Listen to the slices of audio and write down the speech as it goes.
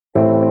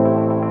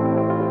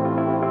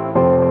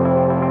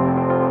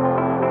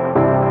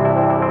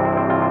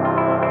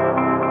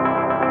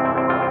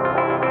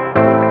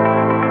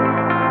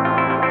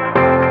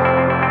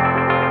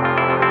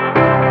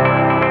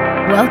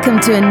Welcome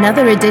to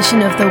another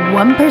edition of the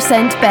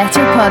 1%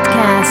 Better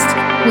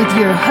podcast with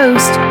your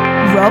host,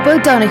 Rob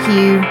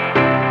O'Donoghue.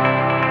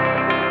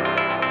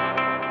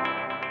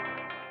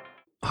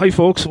 Hi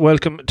folks,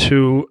 welcome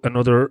to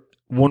another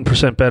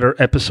 1% Better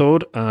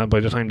episode.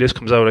 By the time this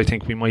comes out, I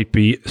think we might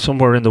be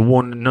somewhere in the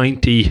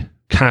 190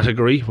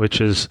 category,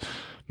 which is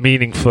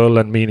meaningful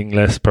and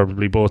meaningless.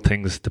 Probably both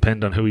things,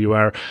 depend on who you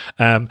are.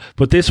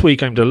 But this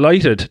week I'm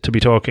delighted to be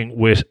talking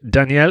with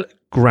Danielle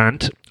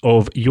Grant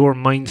of Your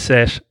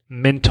Mindset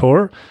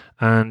Mentor,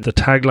 and the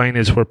tagline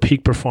is where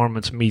peak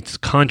performance meets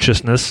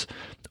consciousness.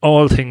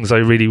 All things I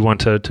really want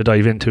to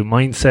dive into: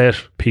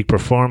 mindset, peak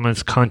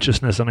performance,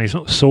 consciousness,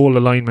 and soul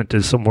alignment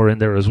is somewhere in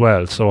there as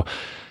well. So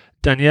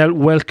Danielle,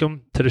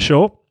 welcome to the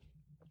show.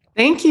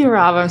 Thank you,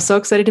 Rob. I'm so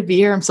excited to be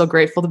here. I'm so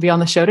grateful to be on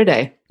the show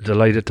today.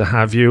 Delighted to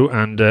have you.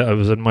 And I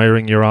was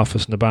admiring your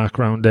office in the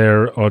background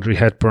there, Audrey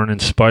Hepburn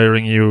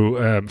inspiring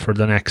you for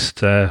the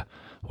next,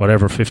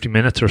 50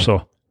 minutes or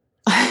so.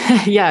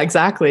 Yeah,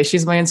 exactly.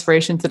 She's my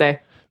inspiration today.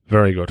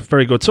 Very good.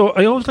 Very good. So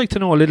I always like to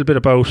know a little bit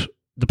about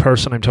the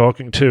person I'm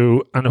talking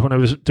to. And when I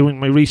was doing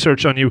my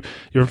research on you,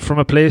 you're from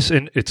a place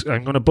I'm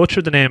going to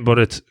butcher the name, but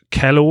it's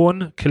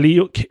Keloan.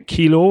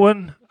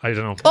 I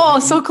don't know. Oh,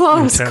 so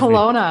close.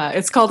 Kelowna.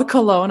 It's called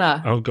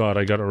Kelowna. Oh God,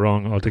 I got it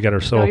wrong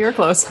altogether. So no, you're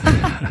close.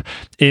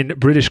 In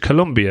British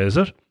Columbia, is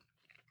it?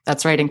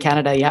 That's right, in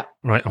Canada, yeah.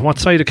 Right. And what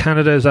side of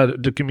Canada is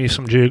that? Give me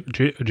some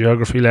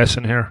geography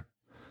lesson here.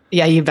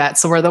 Yeah, you bet.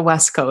 So we're the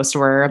West Coast.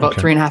 We're about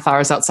 3.5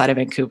 hours outside of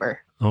Vancouver.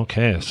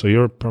 Okay. So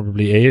you're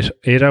probably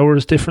eight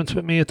hours difference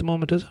with me at the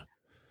moment, is it?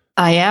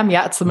 I am.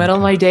 Yeah. It's the middle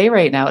of my day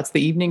right now. It's the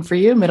evening for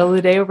you, middle of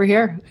the day over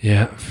here.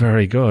 Yeah.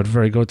 Very good.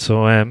 Very good.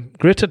 So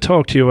great to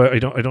talk to you. I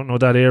don't know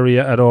that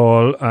area at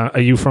all. Are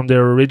you from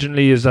there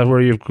originally? Is that where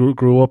you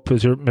grew up?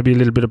 Is there maybe a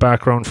little bit of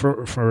background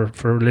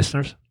for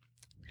listeners?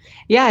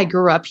 Yeah, I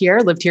grew up here,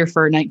 lived here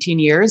for 19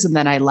 years, and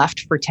then I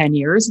left for 10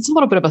 years. It's a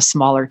little bit of a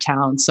smaller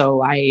town.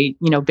 So I,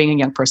 being a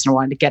young person,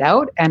 wanted to get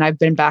out, and I've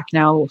been back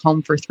now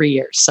home for 3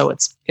 years. So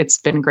it's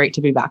been great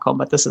to be back home,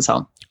 but this is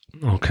home.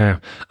 Okay.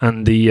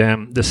 And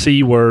the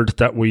C word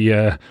that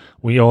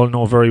we all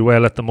know very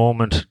well at the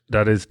moment,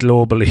 that is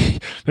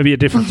globally, maybe a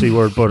different C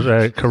word, but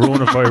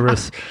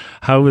coronavirus.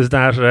 How is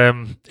that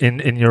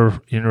in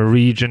your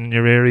region, in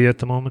your area at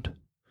the moment?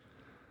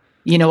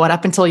 You know what?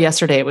 Up until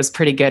yesterday, it was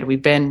pretty good.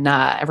 We've been,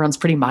 everyone's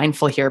pretty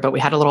mindful here, but we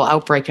had a little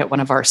outbreak at one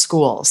of our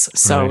schools.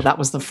 So That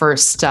was the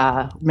first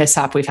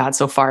mishap we've had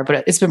so far,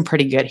 but it's been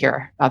pretty good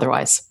here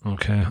otherwise.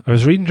 Okay. I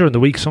was reading during the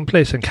week,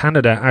 someplace in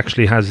Canada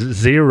actually has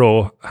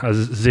zero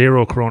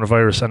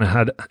coronavirus,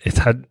 and it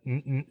had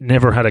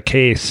never had a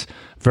case.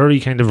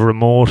 Very kind of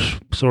remote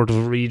sort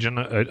of region.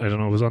 I don't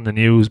know, it was on the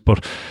news,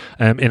 but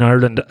in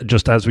Ireland,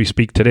 just as we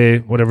speak today,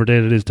 whatever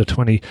date it is, the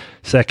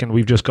 22nd,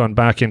 we've just gone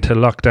back into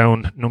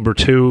lockdown number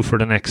 2 for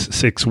the next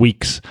 6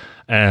 weeks,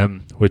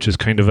 which is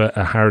kind of a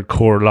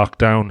hardcore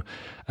lockdown.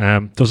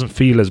 Doesn't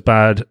feel as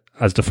bad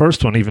as the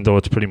first one, even though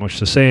it's pretty much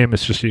the same.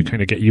 It's just you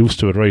kind of get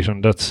used to it, right?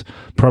 And that's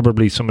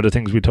probably some of the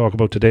things we talk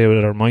about today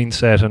with our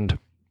mindset and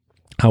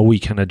how we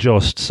can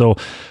adjust. So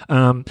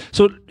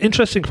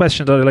interesting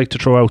question that I like to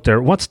throw out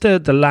there. What's the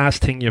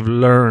last thing you've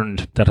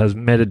learned that has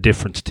made a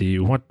difference to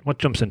you? What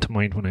jumps into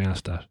mind when I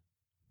ask that?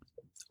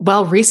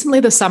 Well,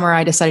 recently this summer,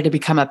 I decided to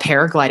become a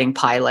paragliding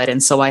pilot.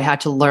 And so I had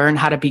to learn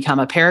how to become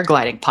a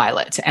paragliding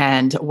pilot.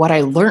 And what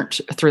I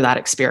learned through that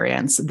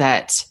experience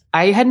that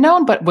I had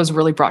known, but was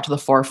really brought to the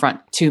forefront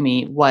to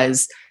me,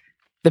 was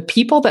the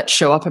people that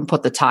show up and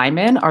put the time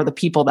in are the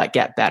people that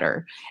get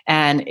better.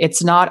 And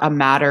it's not a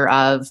matter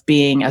of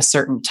being a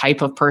certain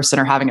type of person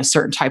or having a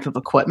certain type of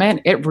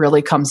equipment. It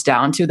really comes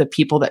down to the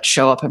people that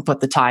show up and put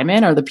the time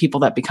in are the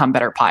people that become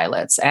better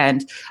pilots.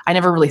 And I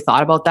never really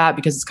thought about that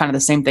because it's kind of the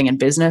same thing in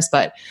business,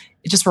 but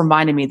it just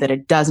reminded me that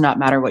it does not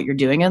matter what you're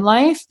doing in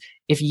life.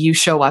 If you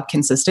show up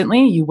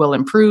consistently, you will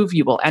improve,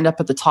 you will end up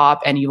at the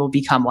top, and you will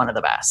become one of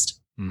the best.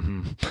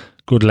 Mm-hmm.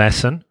 Good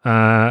lesson.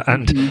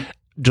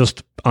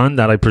 Just on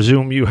that, I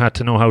presume you had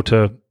to know how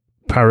to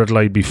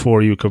paraglide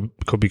before you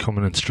could become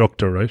an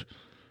instructor, right?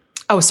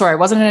 Oh, sorry. I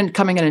wasn't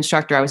becoming an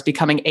instructor. I was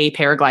becoming a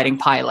paragliding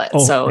pilot.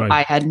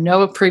 I had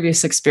no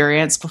previous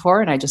experience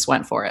before, and I just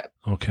went for it.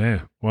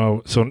 Okay.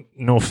 Wow. So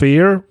no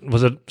fear?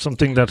 Was it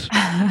something that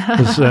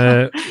was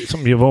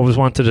something you've always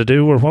wanted to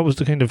do, or what was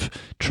the kind of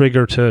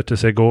trigger to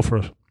say go for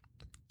it?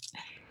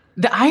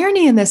 The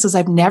irony in this is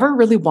I've never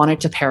really wanted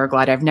to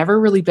paraglide. I've never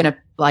really been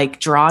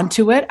drawn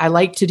to it. I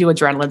like to do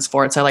adrenaline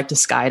sports. I like to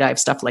skydive,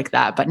 stuff like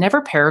that, but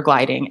never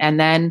paragliding.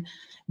 And then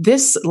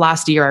this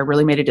last year, I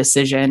really made a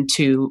decision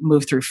to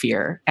move through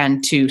fear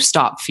and to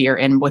stop fear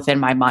within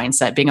my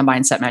mindset. Being a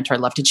mindset mentor, I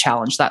love to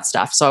challenge that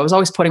stuff. So I was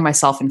always putting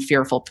myself in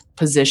fearful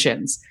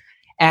positions.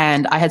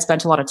 And I had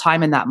spent a lot of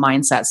time in that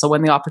mindset. So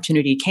when the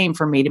opportunity came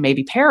for me to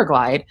maybe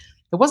paraglide,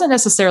 it wasn't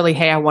necessarily,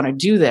 hey, I want to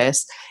do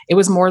this. It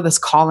was more this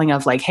calling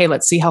of hey,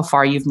 let's see how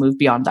far you've moved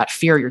beyond that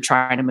fear you're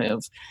trying to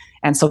move.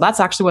 And so that's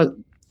actually what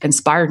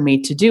inspired me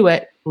to do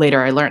it.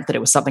 Later, I learned that it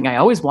was something I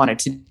always wanted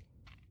to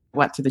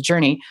went through the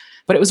journey.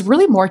 But it was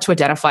really more to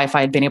identify if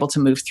I had been able to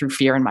move through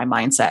fear in my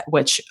mindset,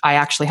 which I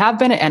actually have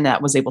been, and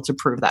that was able to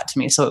prove that to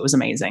me. So it was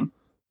amazing.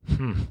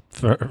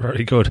 Very,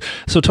 very good.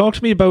 So talk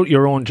to me about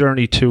your own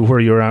journey to where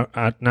you're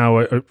at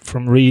now.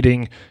 From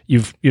reading,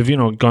 you've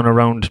gone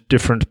around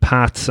different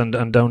paths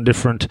and down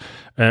different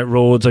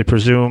roads, I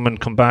presume, and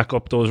come back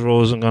up those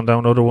roads and gone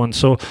down other ones.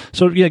 So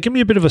yeah, give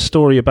me a bit of a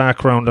story, a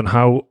background on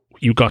how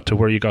you got to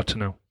where you got to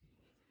now.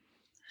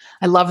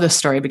 I love this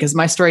story because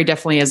my story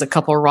definitely is a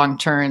couple wrong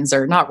turns,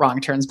 or not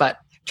wrong turns, but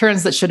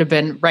turns that should have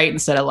been right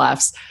instead of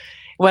lefts.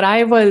 When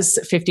I was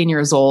 15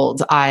 years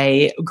old,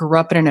 I grew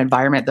up in an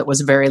environment that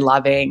was very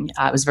loving.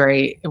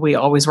 We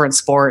always were in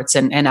sports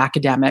and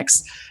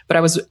academics, but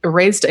I was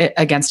raised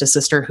against a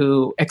sister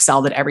who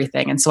excelled at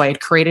everything. And so I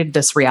had created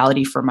this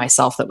reality for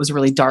myself that was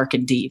really dark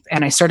and deep.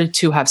 And I started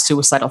to have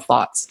suicidal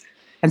thoughts.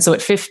 And so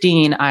at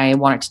 15, I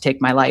wanted to take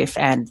my life.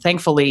 And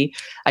thankfully,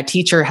 a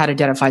teacher had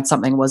identified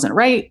something wasn't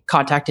right,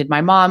 contacted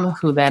my mom,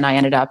 who then I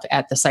ended up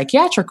at the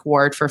psychiatric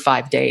ward for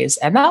 5 days.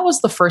 And that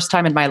was the first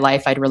time in my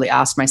life I'd really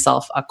asked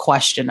myself a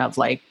question of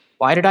like,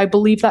 why did I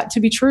believe that to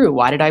be true?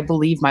 Why did I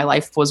believe my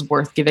life was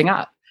worth giving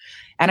up?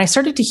 And I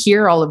started to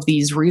hear all of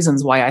these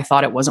reasons why I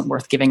thought it wasn't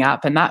worth giving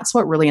up. And that's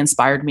what really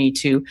inspired me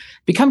to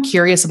become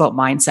curious about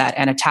mindset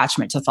and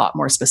attachment to thought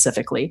more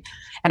specifically.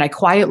 And I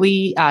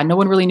quietly, no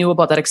one really knew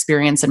about that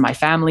experience in my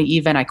family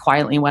even. I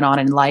quietly went on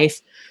in life,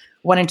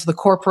 went into the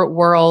corporate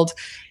world,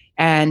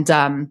 and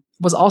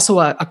was also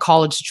a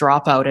college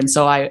dropout. And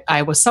so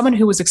I was someone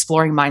who was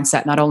exploring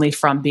mindset, not only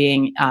from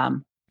being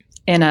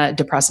in a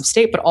depressive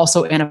state, but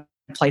also in a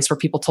place where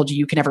people told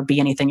you can never be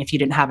anything if you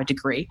didn't have a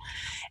degree.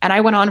 And I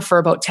went on for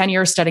about 10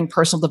 years studying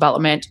personal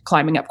development,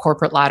 climbing up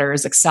corporate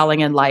ladders,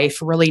 excelling in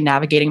life, really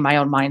navigating my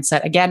own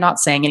mindset. Again, not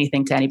saying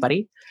anything to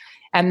anybody.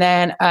 And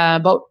then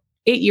about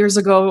 8 years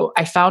ago,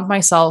 I found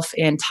myself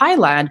in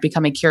Thailand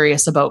becoming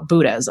curious about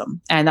Buddhism.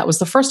 And that was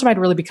the first time I'd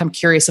really become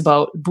curious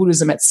about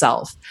Buddhism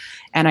itself.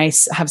 And I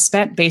have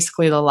spent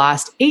basically the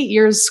last 8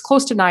 years,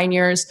 close to 9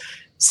 years,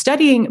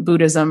 studying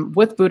Buddhism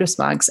with Buddhist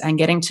monks and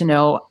getting to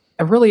know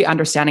a really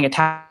understanding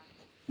attachment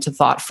to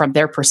thought from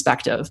their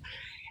perspective.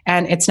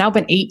 And it's now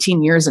been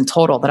 18 years in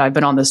total that I've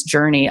been on this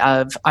journey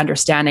of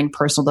understanding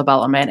personal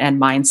development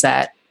and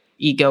mindset,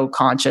 ego,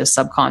 conscious,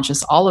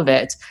 subconscious, all of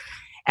it.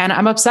 And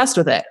I'm obsessed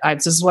with it.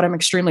 This is what I'm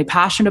extremely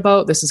passionate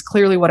about. This is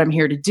clearly what I'm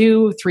here to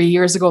do. 3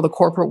 years ago, the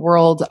corporate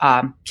world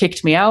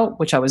kicked me out,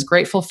 which I was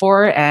grateful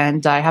for.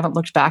 And I haven't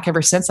looked back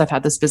ever since. I've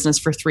had this business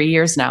for 3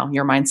 years now,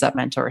 Your Mindset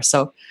Mentor.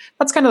 So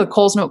that's kind of the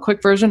Coles Note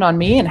quick version on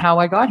me and how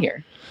I got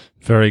here.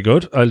 Very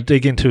good. I'll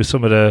dig into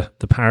some of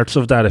the parts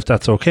of that, if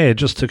that's okay,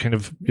 just to kind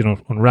of,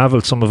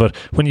 unravel some of it.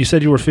 When you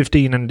said you were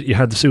 15 and you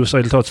had the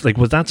suicidal thoughts, like,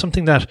 was that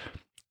something that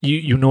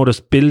you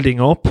noticed building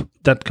up,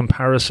 that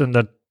comparison,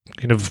 that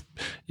kind of,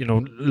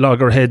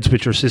 loggerheads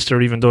with your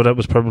sister, even though that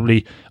was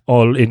probably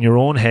all in your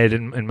own head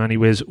in many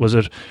ways?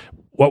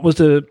 What was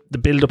the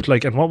build up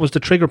like, and what was the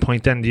trigger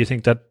point then, do you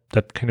think,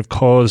 that kind of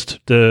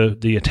caused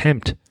the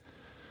attempt?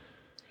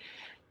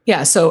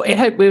 Yeah, so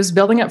it was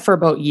building up for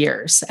about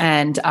years.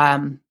 And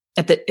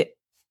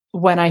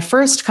when I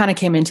first kind of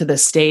came into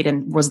this state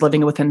and was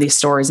living within these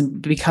stories and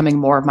becoming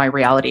more of my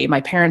reality, my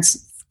parents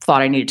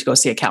thought I needed to go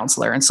see a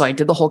counselor. And so I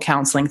did the whole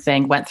counseling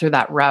thing, went through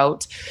that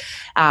route.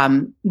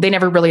 They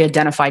never really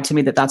identified to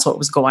me that that's what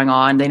was going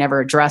on. They never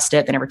addressed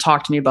it. They never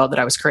talked to me about that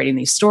I was creating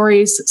these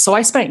stories. So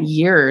I spent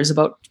years,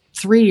 about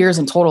 3 years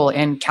in total,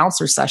 in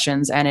counselor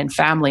sessions and in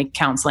family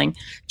counseling,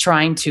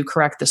 trying to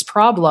correct this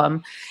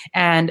problem.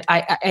 And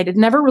I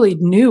never really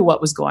knew what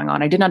was going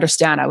on. I didn't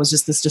understand. I was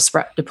just this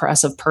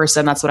depressive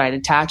person. That's what I'd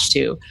attached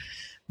to.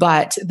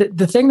 But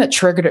the thing that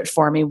triggered it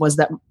for me was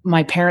that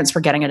my parents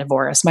were getting a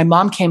divorce. My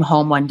mom came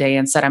home one day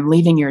and said, "I'm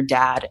leaving your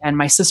dad." And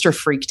my sister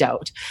freaked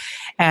out.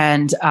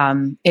 And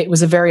it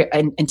was a very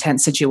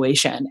intense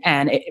situation.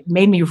 And it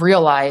made me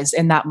realize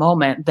in that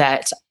moment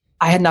that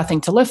I had nothing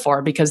to live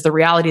for, because the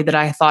reality that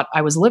I thought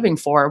I was living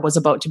for was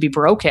about to be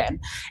broken.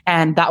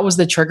 And that was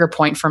the trigger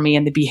point for me,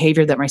 and the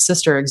behavior that my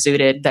sister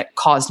exuded that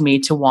caused me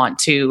to want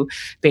to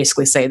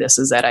basically say, this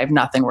is it. I have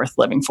nothing worth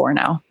living for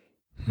now.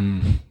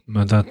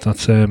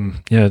 It's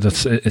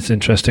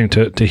interesting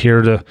to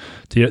hear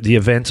the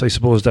events, I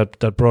suppose,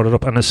 that brought it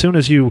up. And as soon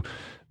as you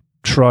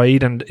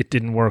tried and it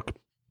didn't work,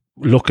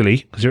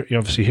 luckily, because you're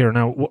obviously here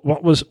now,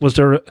 was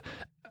there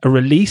a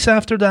release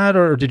after that,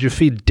 or did you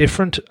feel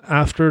different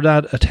after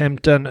that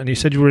attempt? And you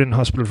said you were in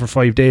hospital for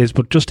 5 days,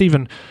 but just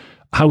even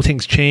how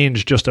things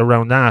changed just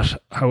around that,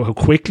 how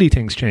quickly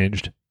things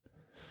changed.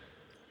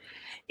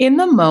 In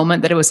the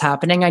moment that it was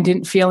happening, I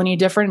didn't feel any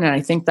different. And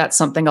I think that's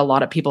something a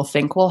lot of people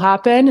think will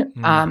happen.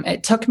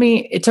 It took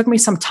me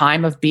some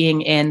time of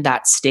being in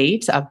that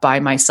state of by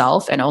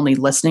myself and only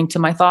listening to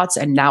my thoughts,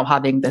 and now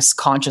having this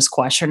conscious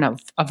question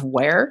of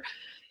where.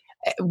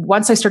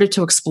 Once I started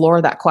to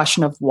explore that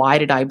question of why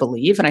did I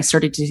believe, and I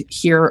started to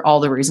hear all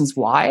the reasons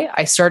why,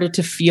 I started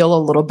to feel a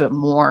little bit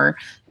more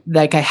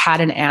like I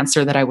had an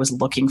answer that I was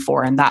looking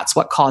for. And that's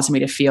what caused me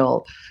to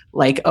feel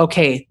like,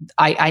 okay,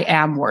 I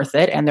am worth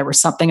it. And there was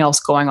something else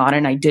going on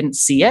and I didn't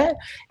see it.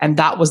 And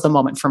that was the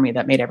moment for me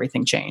that made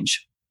everything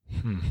change.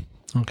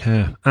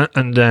 Okay.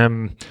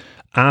 And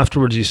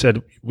afterwards, you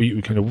said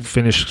we kind of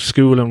finished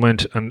school and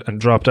went and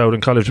dropped out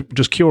in college.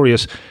 Just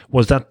curious,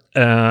 was that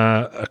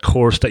a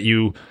course that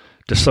you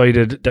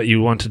decided that you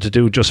wanted to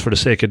do just for the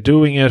sake of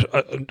doing it?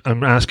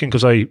 I'm asking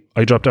because I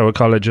dropped out of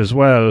college as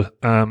well,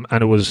 and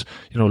it was,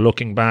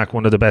 looking back,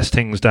 one of the best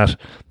things that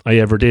I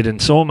ever did in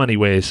so many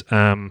ways.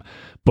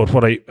 But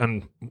what I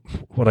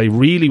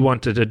really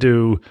wanted to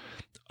do,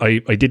 I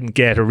didn't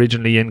get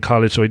originally in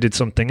college, so I did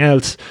something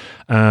else.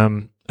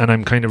 And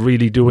I'm kind of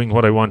really doing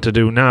what I want to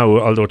do now,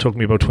 although it took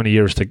me about 20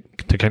 years to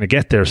kind of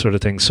get there, sort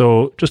of thing.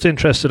 So just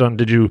interested on,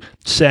 did you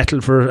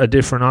settle for a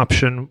different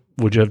option?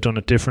 Would you have done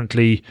it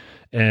differently?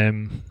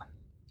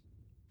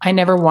 I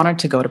never wanted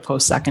to go to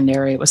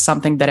post-secondary. It was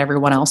something that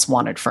everyone else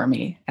wanted for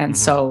me. And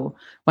so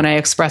when I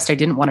expressed I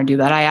didn't want to do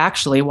that, I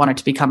actually wanted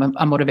to become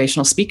a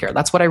motivational speaker.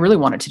 That's what I really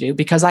wanted to do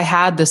because I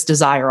had this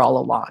desire all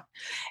along.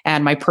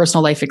 And my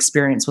personal life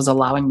experience was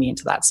allowing me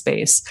into that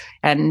space.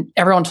 And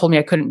everyone told me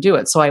I couldn't do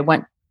it. So I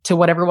went to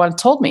what everyone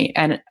told me.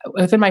 And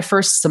within my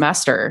first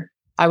semester,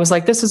 I was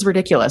like, this is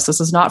ridiculous.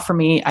 This is not for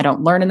me. I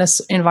don't learn in this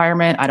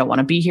environment. I don't want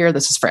to be here.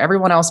 This is for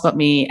everyone else but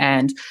me.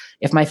 And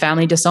if my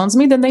family disowns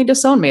me, then they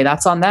disown me.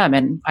 That's on them.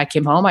 And I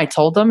came home, I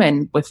told them,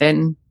 and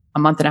within a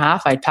month and a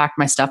half, I'd packed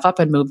my stuff up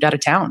and moved out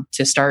of town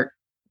to start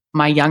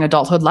my young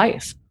adulthood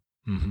life.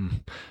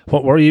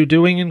 What were you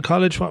doing in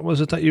college? What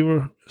was it that you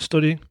were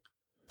studying?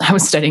 I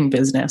was studying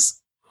business.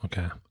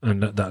 Okay.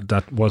 And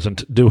that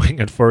wasn't doing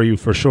it for you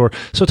for sure.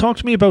 So talk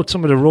to me about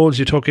some of the roles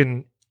you took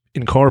in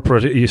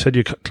corporate. You said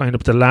you climbed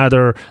up the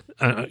ladder,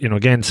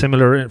 again,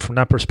 similar from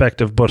that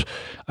perspective. But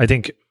I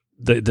think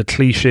the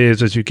cliche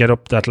is as you get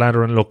up that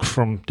ladder and look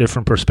from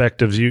different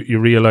perspectives, you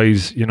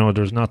realize,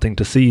 there's nothing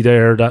to see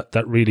there.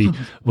 That really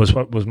was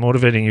what was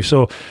motivating you.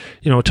 So,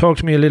 talk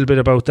to me a little bit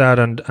about that.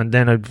 And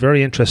then I'm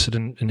very interested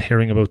in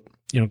hearing about,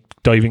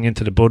 diving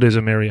into the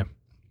Buddhism area.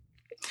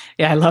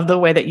 Yeah, I love the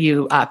way that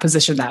you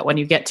position that. When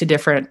you get to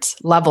different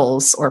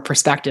levels or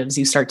perspectives,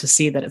 you start to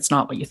see that it's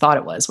not what you thought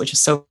it was, which is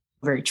so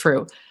very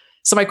true.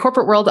 So my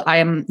corporate world,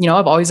 I've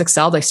always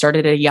excelled. I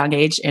started at a young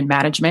age in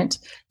management,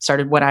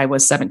 started when I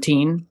was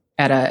 17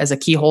 as a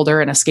key holder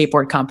in a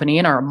skateboard company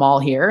in our mall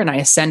here. And I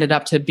ascended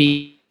up to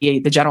be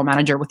the general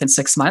manager within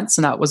 6 months.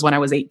 And that was when I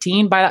was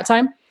 18 by that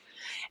time.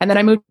 And then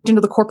I moved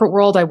into the corporate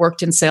world. I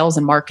worked in sales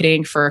and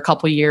marketing for a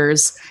couple of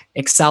years,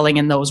 excelling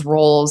in those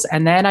roles.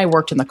 And then I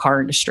worked in the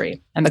car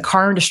industry. And the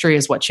car industry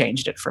is what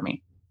changed it for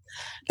me.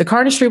 The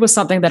car industry was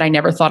something that I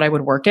never thought I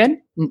would work in,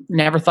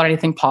 never thought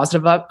anything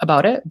positive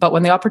about it. But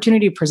when the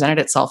opportunity presented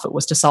itself, it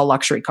was to sell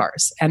luxury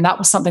cars. And that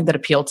was something that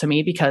appealed to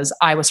me because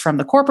I was from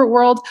the corporate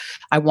world.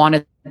 I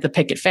wanted the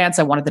picket fence.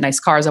 I wanted the nice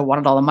cars. I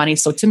wanted all the money.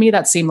 So to me,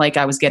 that seemed like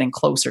I was getting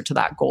closer to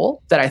that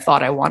goal that I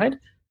thought I wanted.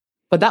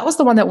 But that was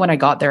the one that when I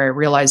got there, I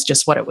realized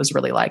just what it was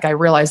really like. I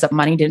realized that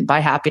money didn't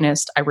buy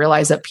happiness. I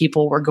realized that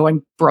people were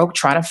going broke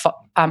trying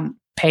to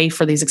pay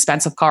for these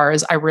expensive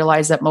cars. I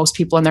realized that most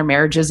people in their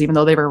marriages, even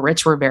though they were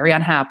rich, were very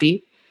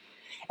unhappy.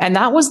 And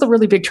that was the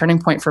really big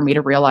turning point for me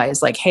to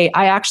realize, like, hey,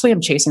 I actually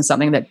am chasing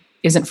something that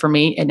isn't for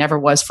me. It never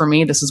was for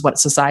me. This is what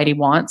society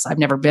wants. I've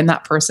never been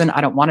that person.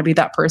 I don't want to be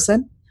that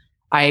person.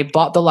 I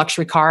bought the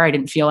luxury car. I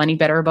didn't feel any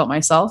better about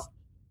myself.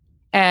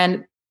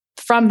 And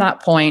from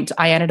that point,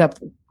 I ended up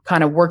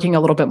kind of working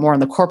a little bit more in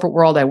the corporate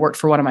world. I worked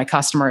for one of my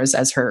customers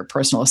as her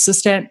personal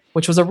assistant,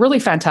 which was a really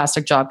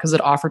fantastic job because it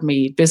offered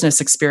me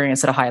business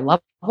experience at a high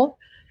level.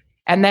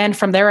 And then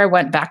from there, I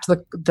went back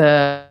to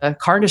the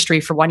car industry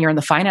for 1 year in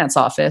the finance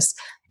office.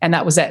 And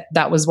that was it.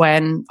 That was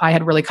when I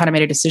had really kind of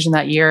made a decision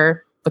that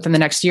year. Within the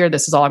next year,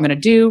 this is all I'm going to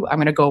do. I'm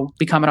going to go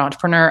become an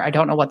entrepreneur. I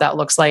don't know what that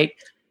looks like.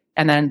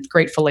 And then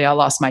gratefully, I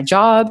lost my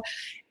job.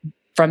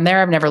 From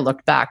there, I've never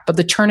looked back. But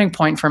the turning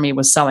point for me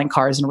was selling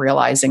cars and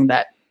realizing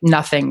that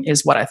nothing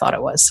is what I thought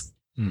it was.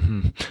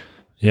 Mm-hmm.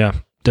 Yeah,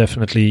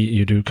 definitely.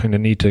 You do kind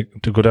of need to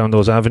go down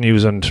those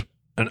avenues and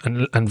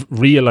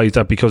realize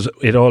that, because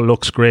it all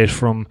looks great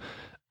from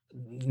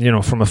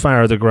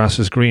afar, the grass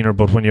is greener,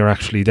 but when you're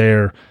actually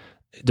there,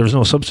 there's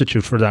no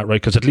substitute for that, right?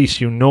 Because at least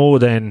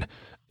then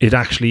it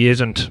actually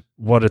isn't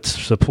what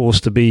it's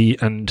supposed to be,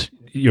 and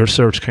your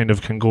search kind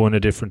of can go in a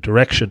different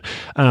direction.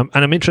 And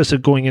I'm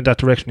interested going in that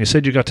direction. You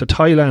said you got to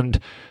Thailand.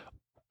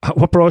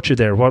 What brought you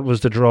there? What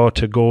was the draw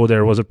to go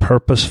there? Was it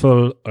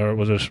purposeful or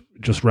was it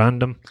just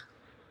random?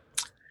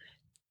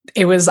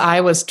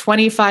 I was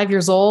 25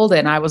 years old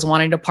and I was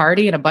wanting to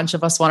party, and a bunch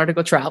of us wanted to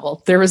go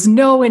travel. There was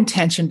no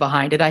intention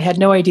behind it. I had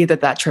no idea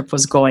that trip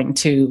was going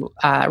to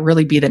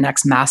really be the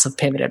next massive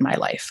pivot in my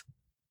life.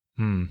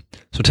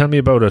 So tell me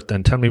about it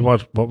then. Tell me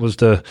what was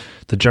the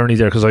journey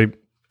there? Because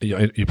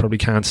you probably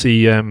can't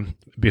see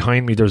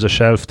behind me. There's a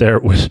shelf there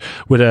with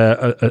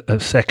a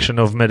section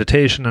of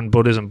meditation and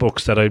Buddhism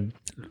books that I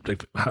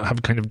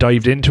have kind of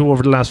dived into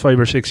over the last 5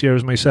 or 6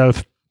 years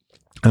myself.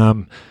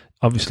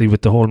 obviously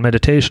with the whole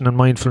meditation and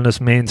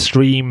mindfulness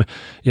mainstream,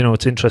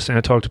 it's interesting.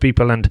 I talk to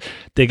people and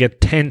they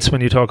get tense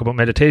when you talk about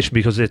meditation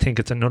because they think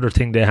it's another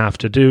thing they have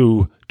to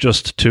do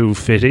just to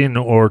fit in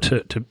or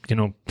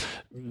to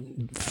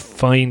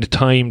find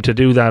time to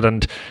do that.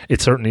 And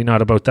it's certainly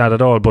not about that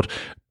at all. But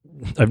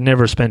I've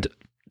never spent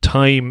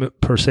time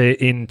per se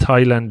in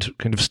Thailand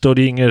kind of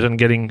studying it and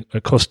getting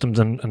accustomed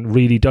and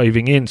really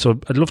diving in. So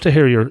I'd love to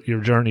hear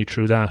your journey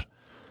through that.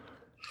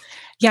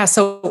 Yeah.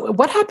 So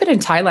what happened in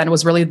Thailand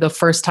was really the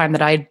first time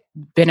that I'd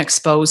been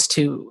exposed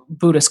to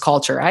Buddhist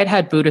culture. I'd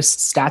had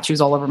Buddhist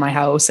statues all over my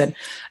house and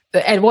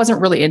I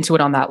wasn't really into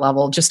it on that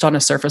level, just on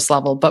a surface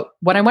level. But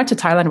when I went to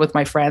Thailand with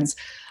my friends,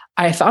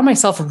 I found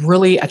myself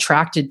really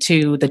attracted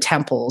to the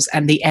temples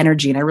and the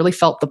energy, and I really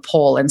felt the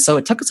pull. And so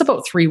it took us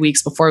about 3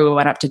 weeks before we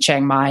went up to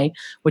Chiang Mai,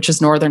 which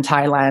is northern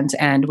Thailand,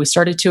 and we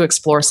started to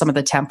explore some of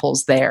the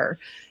temples there.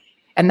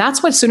 And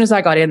that's what, as soon as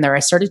I got in there, I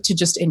started to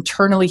just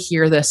internally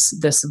hear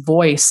this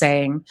voice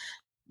saying,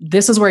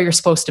 this is where you're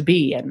supposed to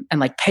be, and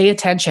like pay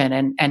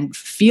attention and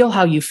feel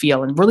how you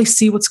feel and really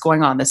see what's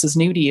going on. This is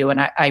new to you.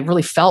 And I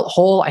really felt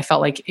whole. I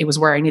felt like it was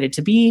where I needed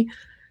to be.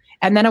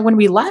 And then when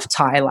we left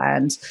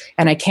Thailand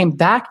and I came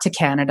back to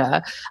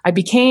Canada,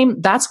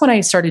 that's when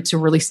I started to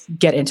really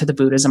get into the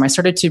Buddhism. I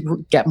started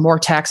to get more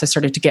text. I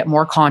started to get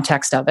more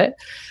context of it,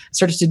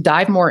 started to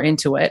dive more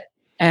into it.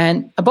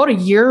 And about a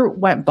year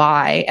went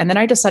by, and then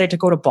I decided to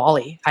go to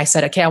Bali. I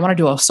said, okay, I want to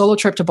do a solo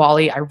trip to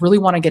Bali. I really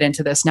want to get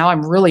into this. Now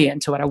I'm really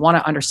into it. I want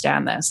to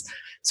understand this.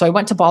 So I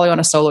went to Bali on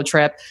a solo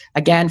trip,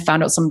 again,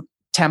 found out some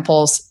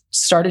temples,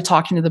 started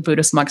talking to the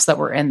Buddhist monks that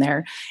were in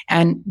there,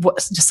 and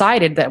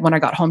decided that when I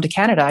got home to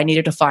Canada, I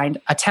needed to find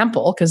a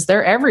temple because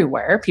they're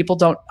everywhere. People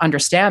don't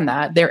understand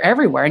that. They're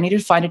everywhere. I needed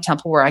to find a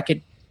temple where I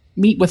could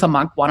meet with a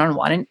monk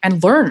one-on-one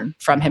and learn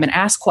from him and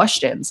ask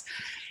questions.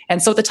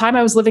 And so at the time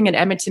I was living in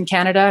Edmonton,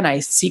 Canada, and I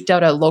seeked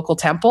out a local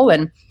temple,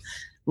 and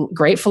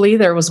gratefully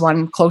there was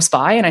one close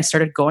by, and I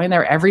started going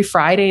there every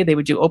Friday. They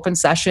would do open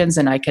sessions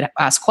and I could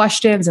ask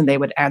questions and they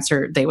would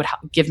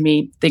give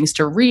me things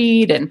to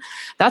read. And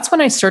that's when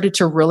I started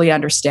to really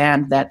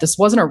understand that this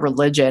wasn't a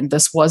religion.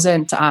 This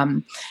wasn't,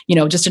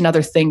 just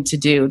another thing to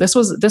do. This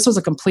was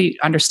a complete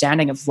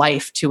understanding of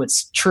life to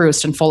its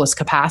truest and fullest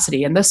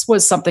capacity. And this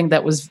was something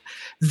that was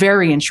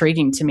very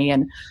intriguing to me.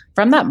 And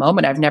from that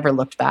moment, I've never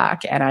looked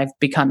back, and I've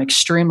become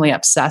extremely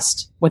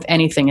obsessed with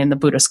anything in the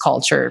Buddhist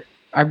culture.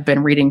 I've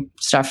been reading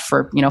stuff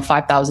for,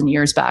 5,000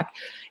 years back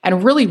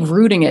and really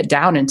rooting it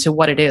down into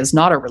what it is,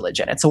 not a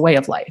religion. It's a way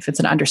of life. It's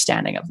an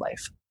understanding of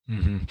life.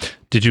 Mm-hmm.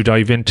 Did you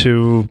dive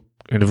into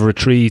kind of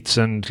retreats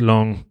and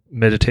long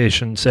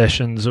meditation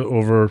sessions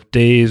over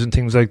days and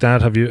things like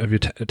that? Have you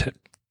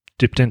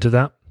dipped into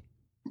that?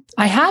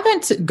 I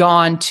haven't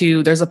gone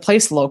to, there's a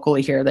place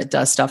locally here that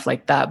does stuff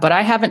like that, but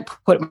I haven't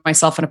put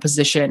myself in a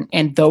position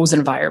in those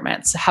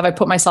environments. Have I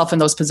put myself in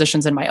those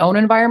positions in my own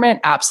environment?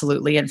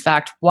 Absolutely. In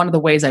fact, one of the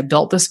ways I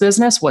built this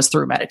business was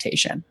through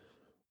meditation.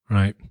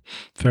 Right.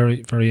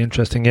 Very, very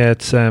interesting. Yeah,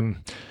 it's,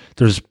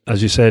 there's,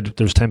 as you said,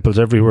 there's temples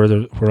everywhere.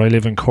 Where I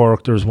live in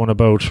Cork, there's one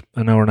about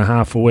an hour and a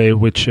half away,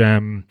 which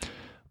has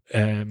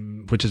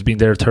been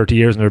there 30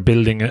 years, and they're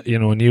building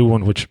a new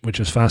one, which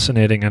is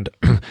fascinating. And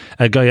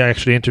a guy I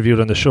actually interviewed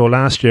on the show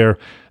last year,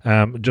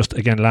 just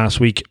again last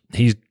week,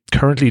 he's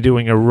currently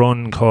doing a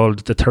run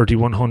called the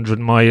 3,100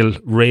 mile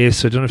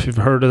race. I don't know if you've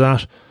heard of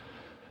that.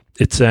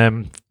 It's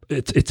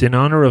in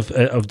honor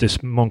of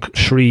this monk.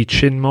 Sri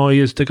Chinmoy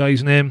is the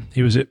guy's name.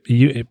 He was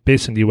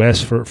based in the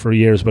US for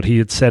years, but he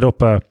had set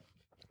up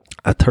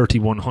a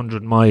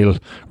 3,100 mile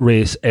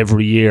race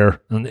every year,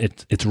 and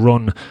it's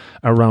run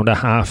around a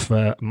half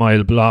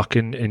mile block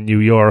in New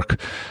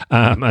York,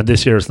 and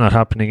this year it's not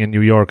happening in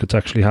New York, it's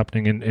actually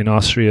happening in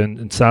Austria and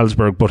in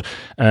Salzburg. But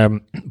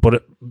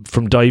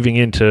from diving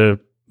into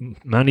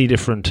many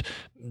different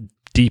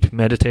deep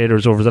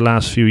meditators over the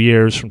last few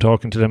years, from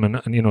talking to them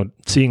and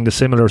seeing the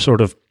similar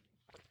sort of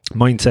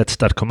mindsets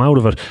that come out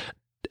of it.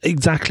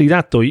 Exactly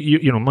that, though.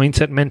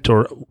 Mindset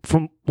Mentor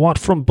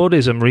from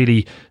Buddhism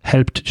really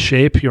helped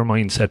shape your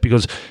mindset,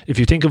 because if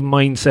you think of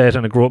mindset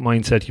and a growth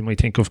mindset, you might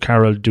think of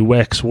Carol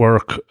Dweck's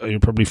work.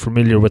 You're probably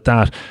familiar with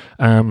that.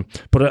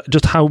 But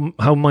just how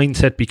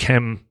mindset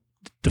became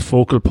the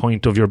focal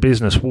point of your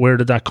business. Where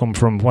did that come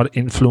from? What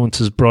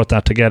influences brought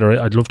that together?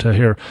 I'd love to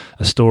hear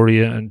a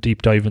story and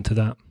deep dive into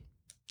that.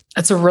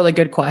 That's a really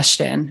good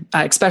question,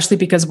 especially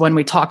because when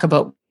we talk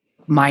about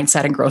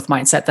mindset and growth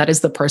mindset, that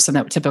is the person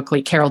that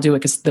Carol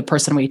Dweck is the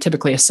person we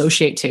typically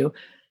associate to.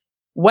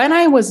 When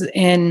I was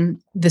in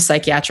the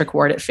psychiatric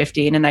ward at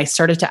 15 and I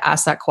started to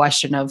ask that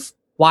question of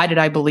why did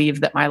I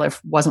believe that my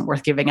life wasn't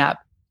worth giving up,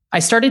 I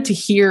started to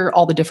hear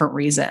all the different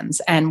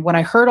reasons. And when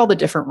I heard all the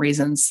different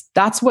reasons,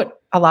 that's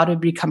what allowed me to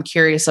become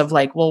curious of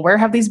where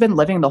have these been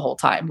living the whole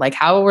time?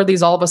 How are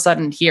these all of a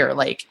sudden here?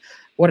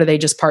 What are they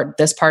just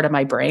this part of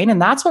my brain?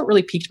 And that's what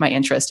really piqued my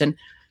interest. And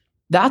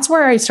that's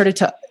where I started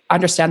to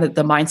understand that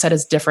the mindset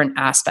is different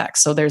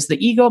aspects. So there's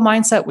the ego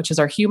mindset, which is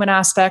our human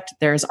aspect.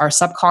 There's our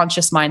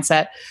subconscious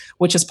mindset,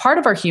 which is part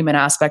of our human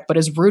aspect, but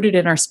is rooted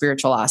in our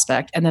spiritual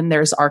aspect. And then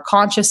there's our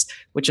conscious,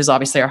 which is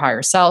obviously our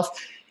higher self.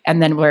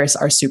 And then where's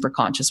our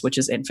superconscious, which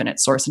is infinite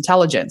source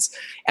intelligence.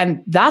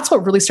 And that's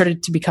what really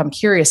started to become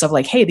curious of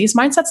like, hey, these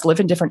mindsets live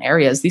in different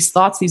areas. These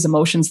thoughts, these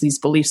emotions, these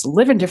beliefs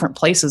live in different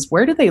places.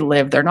 Where do they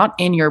live? They're not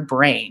in your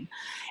brain.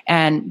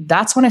 And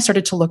that's when I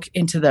started to look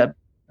into the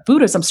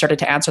Buddhism started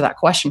to answer that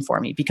question for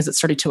me, because it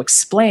started to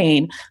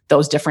explain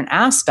those different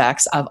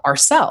aspects of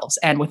ourselves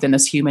and within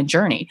this human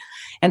journey.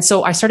 And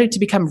so I started to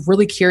become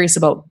really curious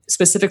about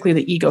specifically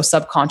the ego,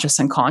 subconscious,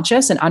 and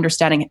conscious, and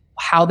understanding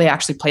how they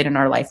actually played in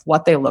our life,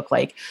 what they look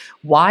like,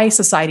 why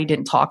society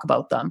didn't talk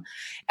about them.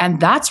 And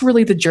that's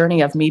really the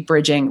journey of me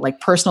bridging like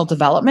personal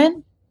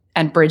development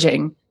and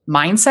bridging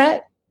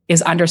mindset,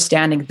 is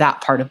understanding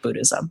that part of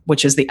Buddhism,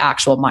 which is the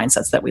actual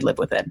mindsets that we live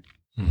within.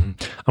 Mm-hmm.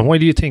 And why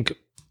do you think,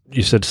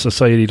 you said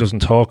society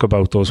doesn't talk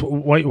about those?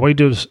 Why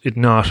does it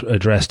not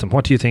address them?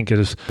 What do you think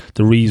is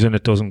the reason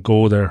it doesn't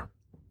go there?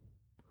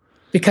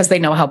 Because they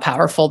know how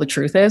powerful the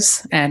truth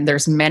is. And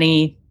there's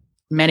many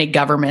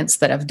governments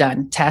that have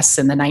done tests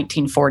in the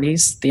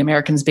 1940s, the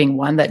Americans being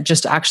one, that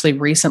just actually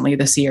recently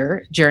this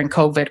year during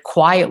COVID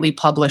quietly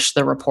published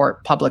the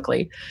report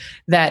publicly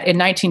that in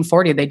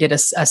 1940, they did a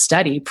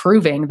study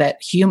proving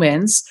that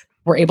humans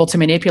were able to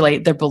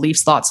manipulate their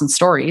beliefs, thoughts, and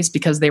stories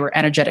because they were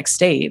energetic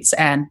states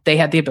and they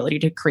had the ability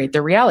to create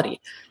their reality.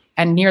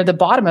 And near the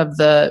bottom of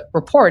the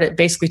report, it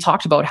basically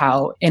talked about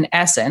how, in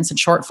essence, in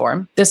short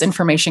form, this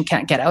information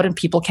can't get out and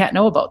people can't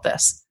know about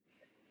this.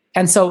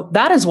 And so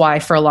that is why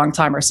for a long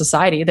time, our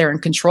society, they're in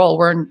control.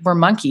 We're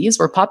monkeys,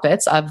 we're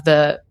puppets of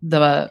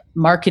the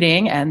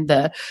marketing and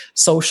the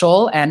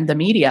social and the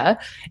media.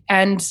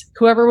 And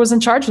whoever was in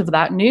charge of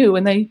that knew,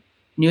 and they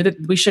knew that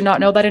we should not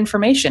know that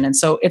information. And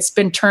so it's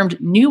been termed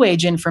new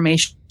age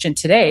information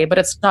today, but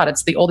it's not.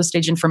 It's the oldest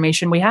age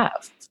information we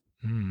have.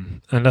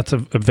 And that's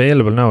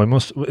available now.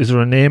 Is there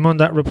a name on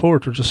that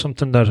report, or just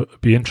something that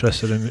I'd be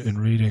interested in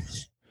reading?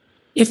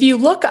 If you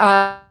look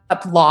up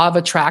Law of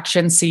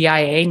Attraction,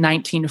 CIA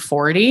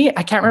 1940,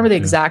 I can't remember the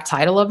exact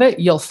title of it,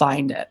 you'll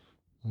find it.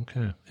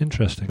 Okay,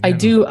 interesting. I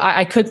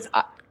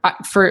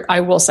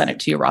will send it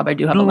to you, Rob. I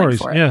do have a link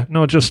for it. Yeah,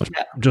 no, just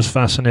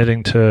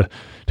fascinating to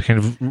kind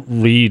of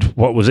read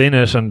what was in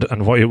it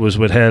and why it was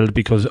withheld,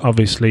 because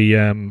obviously,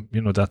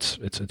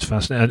 it's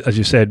fascinating. As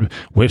you said,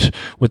 with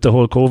the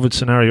whole COVID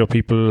scenario,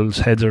 people's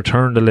heads are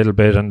turned a little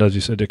bit, and as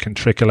you said, it can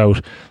trickle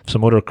out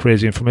some other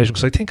crazy information.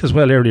 Because I think as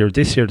well earlier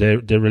this year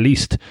they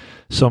released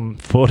some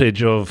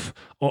footage of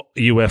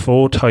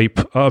UFO type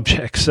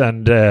objects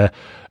and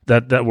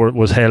that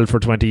was held for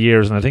 20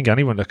 years, and I think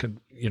anyone that could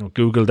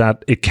Google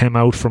that, it came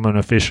out from an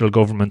official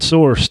government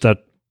source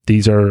that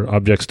these are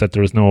objects that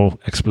there is no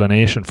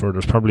explanation for.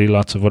 There's probably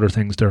lots of other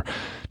things they're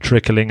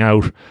trickling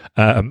out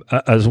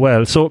as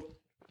well. So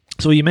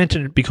you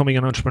mentioned becoming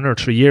an entrepreneur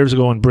 3 years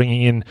ago and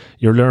bringing in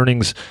your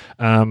learnings.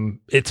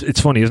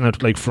 It's funny, isn't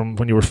it? Like from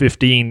when you were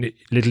 15,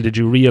 little did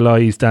you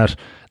realize that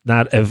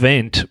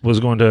event was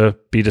going to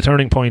be the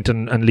turning point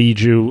and lead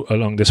you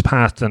along this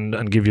path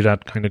and give you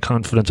that kind of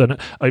confidence. And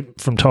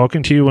from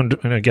talking to you, and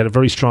I get a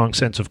very strong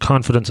sense of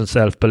confidence and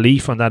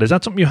self-belief on that. Is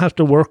that something you have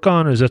to work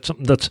on? Is that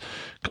something that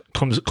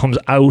comes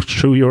out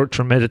through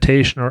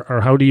meditation, or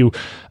how do you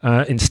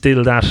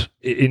instill that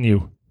in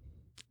you?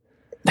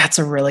 That's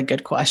a really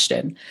good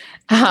question.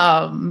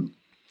 The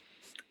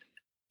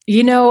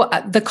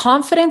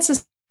confidence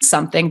is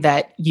something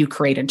that you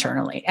create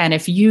internally. And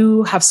if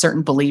you have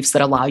certain beliefs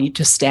that allow you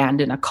to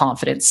stand in a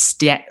confident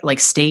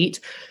state,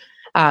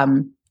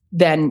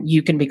 then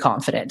you can be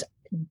confident.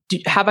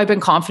 Have I been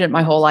confident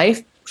my whole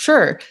life?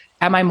 Sure.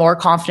 Am I more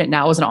confident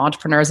now as an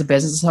entrepreneur, as a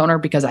business owner,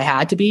 because I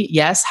had to be?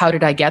 Yes. How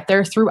did I get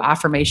there? Through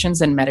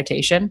affirmations and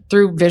meditation,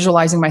 through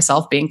visualizing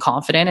myself being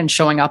confident and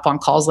showing up on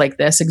calls like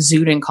this,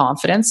 exuding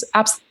confidence.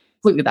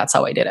 Absolutely. That's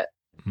how I did it.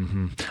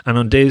 Mm-hmm. And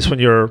on days when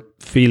you're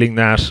feeling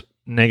that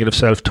negative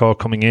self-talk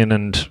coming in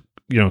and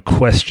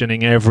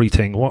questioning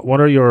everything,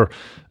 what are your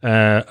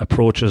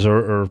approaches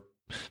or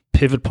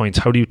pivot points?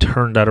 How do you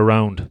turn that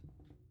around?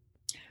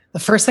 The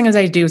first thing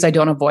I do is I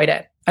don't avoid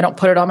it. I don't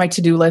put it on my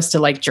to-do list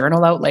to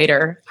journal out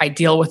later. I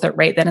deal with it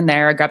right then and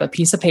there. I grab a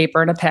piece of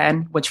paper and a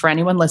pen, which for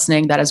anyone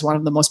listening, that is one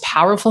of the most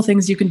powerful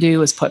things you can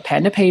do, is put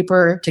pen to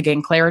paper to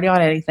gain clarity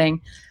on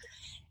anything.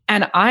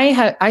 And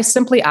I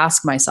simply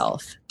ask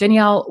myself,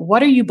 Danielle,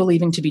 what are you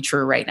believing to be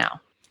true right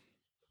now?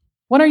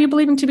 What are you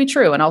believing to be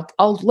true? And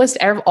I'll list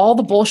all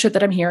the bullshit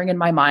that I'm hearing in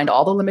my mind,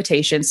 all the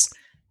limitations,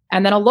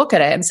 and then I'll look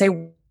at it and say,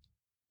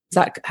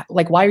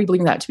 why are you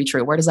believing that to be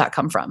true? Where does that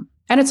come from?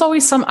 And it's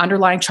always some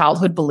underlying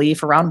childhood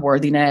belief around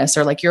worthiness,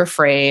 or you're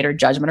afraid, or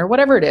judgment, or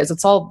whatever it is.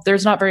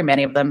 There's not very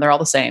many of them. They're all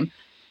the same.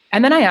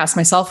 And then I ask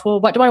myself,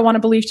 well, what do I want to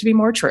believe to be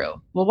more true?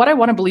 Well, what I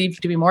want to believe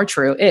to be more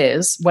true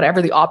is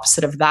whatever the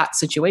opposite of that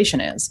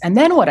situation is. And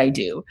then what I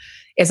do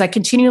is I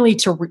continually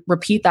to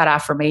repeat that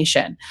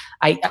affirmation.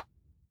 I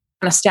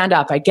to stand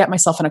up. I get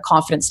myself in a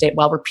confident state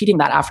while repeating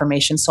that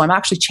affirmation. So I'm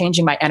actually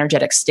changing my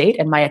energetic state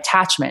and my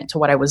attachment to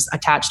what I was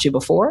attached to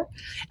before.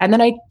 And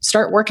then I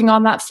start working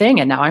on that thing.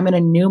 And now I'm in a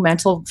new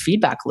mental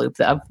feedback loop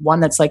of one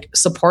that's like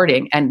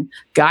supporting and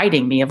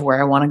guiding me of where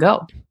I want to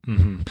go.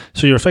 Mm-hmm.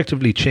 So you're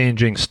effectively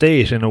changing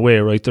state in a way,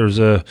 right?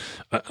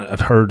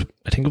 I've heard,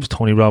 I think it was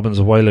Tony Robbins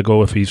a while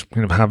ago, if he's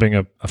kind of having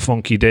a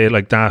funky day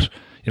like that,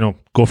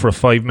 go for a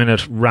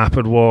 5-minute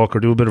rapid walk or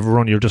do a bit of a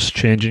run, you're just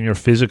changing your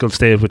physical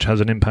state, which has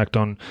an impact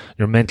on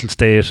your mental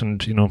state.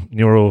 And,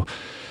 the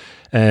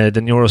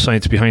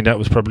neuroscience behind that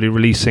was probably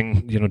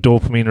releasing,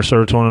 dopamine or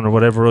serotonin or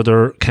whatever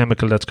other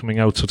chemical that's coming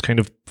out. So it's kind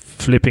of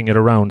flipping it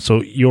around.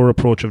 So your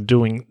approach of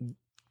doing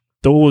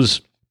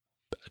those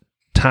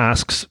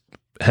tasks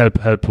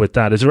help with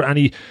that. Is there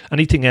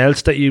anything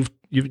else that you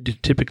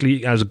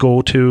typically as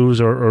go-tos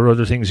or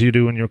other things you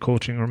do in your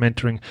coaching or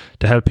mentoring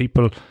to help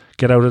people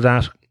get out of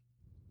that?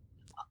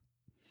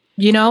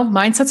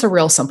 Mindset's a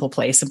real simple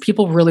place and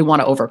people really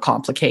want to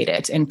overcomplicate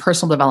it, and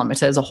personal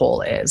development as a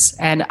whole is.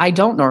 And I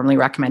don't normally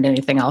recommend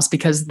anything else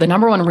because the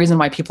number one reason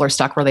why people are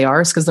stuck where they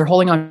are is because they're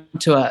holding on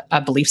to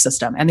a belief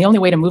system. And the only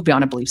way to move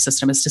beyond a belief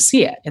system is to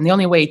see it. And the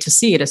only way to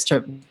see it is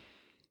to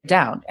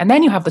down. And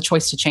then you have the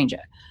choice to change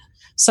it.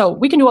 So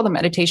we can do all the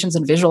meditations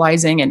and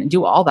visualizing and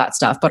do all that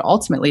stuff. But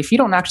ultimately, if you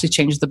don't actually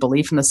change the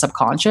belief in the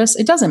subconscious,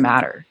 it doesn't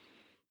matter.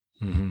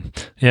 Mm-hmm.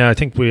 Yeah, I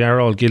think we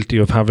are all guilty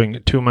of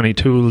having too many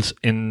tools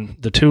in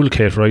the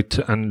toolkit, right?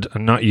 And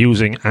not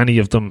using any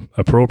of them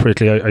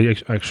appropriately. I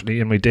actually,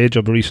 in my day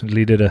job,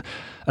 recently did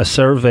a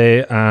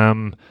survey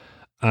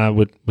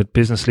with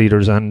business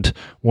leaders, and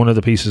one of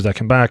the pieces that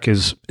came back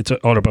is it's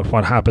all about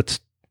what habits,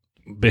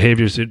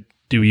 behaviors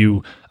do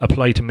you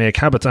apply to make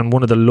habits. And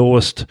one of the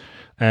lowest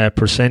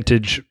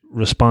percentage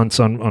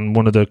response on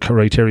one of the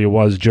criteria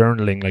was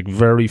journaling. Like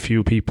very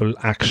few people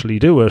actually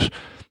do it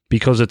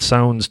because it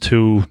sounds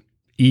too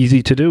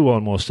easy to do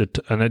almost,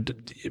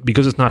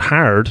 because it's not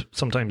hard.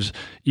 Sometimes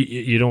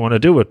you don't want to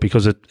do it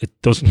because it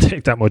doesn't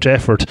take that much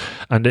effort,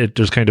 and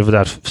there's kind of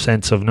that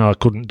sense of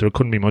there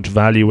couldn't be much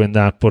value in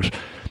that, but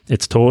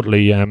it's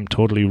totally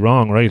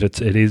wrong, right?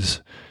 It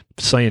is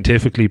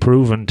scientifically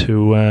proven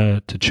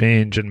to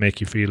change and make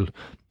you feel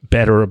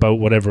better about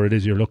whatever it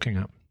is you're looking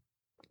at.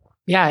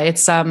 Yeah,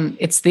 it's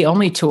the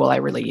only tool I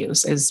really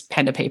use is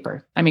pen to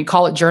paper. I mean,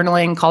 call it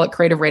journaling, call it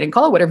creative writing,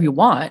 call it whatever you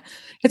want.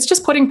 It's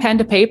just putting pen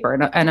to paper.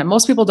 And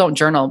most people don't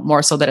journal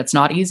more so that it's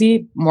not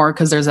easy, more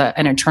because there's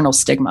an internal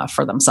stigma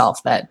for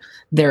themselves that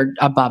they're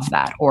above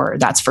that, or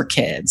that's for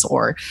kids,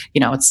 or,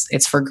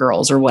 it's for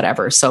girls or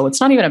whatever. So it's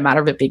not even a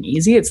matter of it being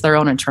easy. It's their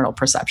own internal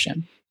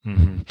perception.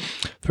 Mm-hmm.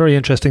 Very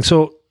interesting.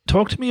 So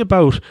talk to me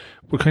about,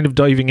 we're kind of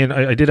diving in.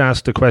 I did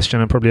ask the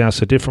question and probably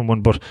asked a different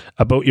one, but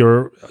about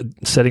your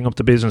setting up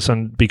the business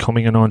and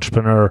becoming an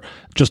entrepreneur,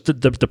 just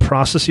the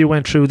process you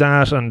went through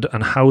that and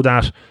how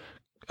that,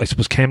 I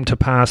suppose, came to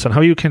pass, and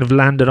how you kind of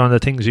landed on the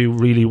things you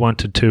really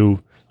wanted to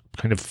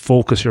kind of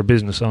focus your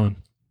business on.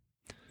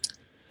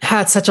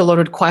 That's such a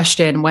loaded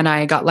question. When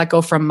I got let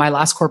go from my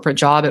last corporate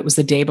job, it was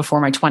the day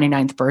before my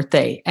 29th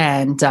birthday.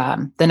 And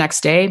the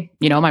next day,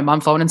 my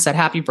mom phoned and said,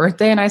 "Happy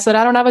birthday." And I said,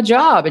 "I don't have a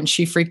job." And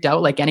she freaked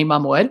out like any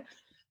mom would.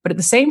 But at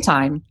the same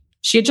time,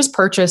 she had just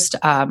purchased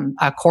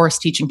a course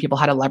teaching people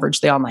how to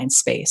leverage the online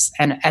space.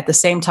 And at the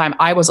same time,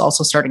 I was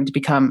also starting to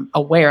become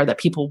aware that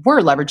people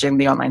were leveraging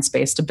the online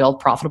space to build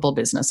profitable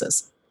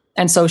businesses.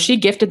 And so she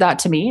gifted that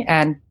to me.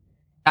 And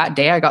that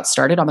day I got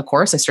started on the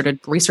course. I started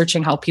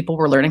researching how people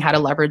were learning how to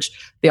leverage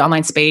the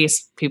online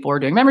space. People were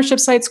doing membership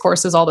sites,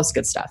 courses, all this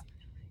good stuff.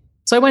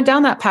 So I went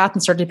down that path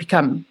and started to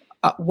become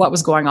what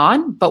was going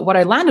on. But what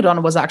I landed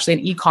on was actually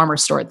an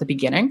e-commerce store at the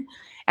beginning.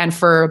 And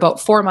for about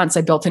 4 months,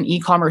 I built an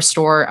e-commerce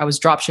store. I was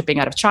drop shipping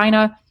out of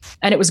China,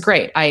 and it was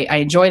great. I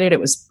enjoyed it. It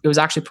was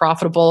actually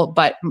profitable,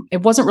 but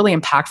it wasn't really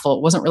impactful.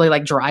 It wasn't really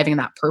like driving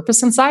that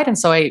purpose inside. And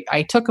so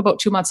I took about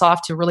 2 months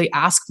off to really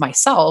ask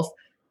myself,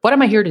 what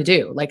am I here to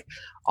do? Like,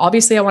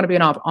 obviously, I want to be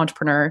an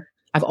entrepreneur.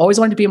 I've always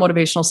wanted to be a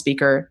motivational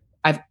speaker.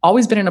 I've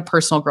always been in a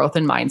personal growth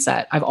and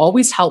mindset. I've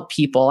always helped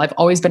people. I've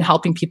always been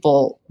helping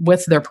people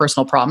with their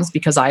personal problems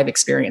because I have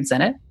experience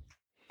in it.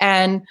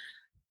 And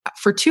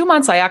for 2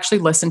 months, I actually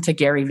listened to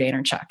Gary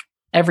Vaynerchuk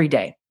every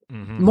day,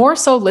 more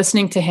so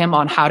listening to him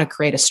on how to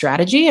create a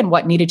strategy and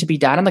what needed to be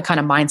done and the kind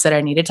of mindset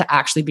I needed to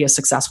actually be a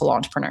successful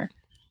entrepreneur.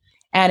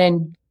 And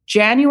in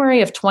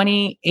January of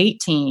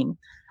 2018,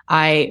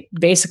 I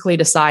basically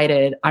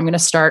decided I'm going to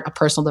start a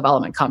personal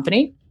development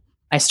company.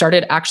 I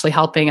started actually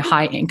helping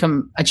high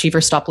income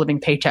achievers stop living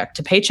paycheck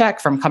to paycheck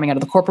from coming out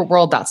of the corporate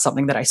world. That's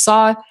something that I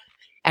saw.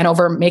 And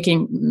over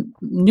making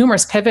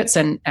numerous pivots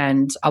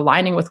and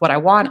aligning with what I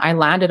want, I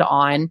landed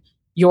on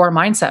Your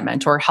Mindset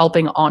Mentor,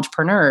 helping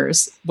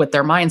entrepreneurs with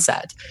their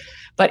mindset.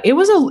 But it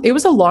was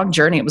a long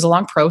journey. It was a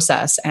long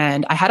process.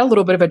 And I had a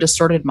little bit of a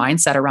distorted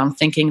mindset around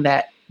thinking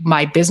that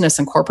my business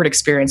and corporate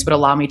experience would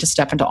allow me to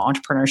step into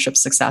entrepreneurship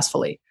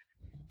successfully.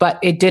 But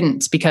it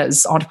didn't,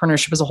 because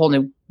entrepreneurship is a whole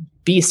new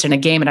beast in a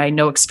game and I had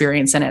no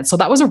experience in it. So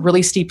that was a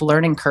really steep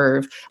learning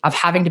curve of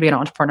having to be an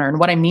entrepreneur. And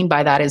what I mean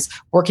by that is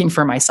working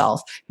for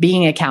myself,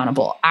 being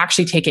accountable,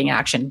 actually taking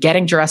action,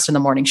 getting dressed in the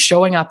morning,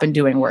 showing up and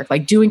doing work,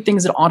 like doing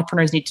things that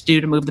entrepreneurs need to do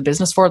to move the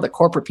business forward that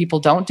corporate people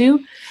don't do.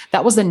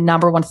 That was the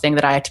number one thing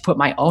that I had to put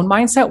my own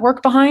mindset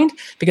work behind,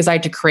 because I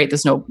had to create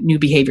this new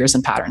behaviors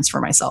and patterns for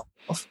myself.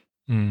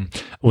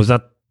 Was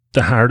that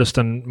the hardest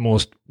and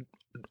most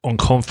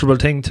uncomfortable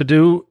thing to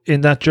do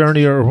in that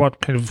journey, or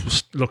what kind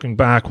of, looking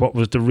back, what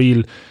was the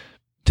real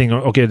thing?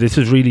 Okay, this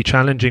is really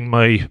challenging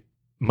my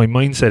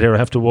mindset here. I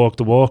have to walk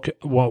the walk.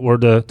 What were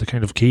the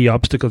kind of key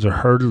obstacles or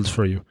hurdles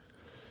for you?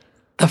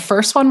 The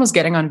first one was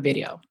getting on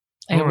video.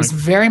 And it was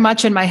very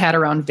much in my head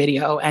around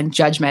video and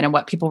judgment and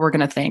what people were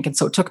going to think. And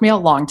so it took me a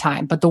long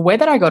time. But the way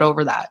that I got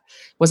over that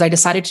was I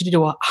decided to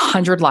do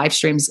 100 live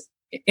streams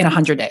in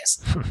 100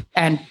 days.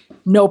 And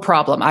no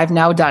problem. I've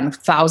now done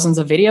thousands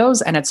of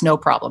videos and it's no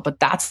problem. But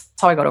that's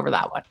how I got over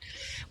that one.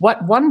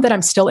 One that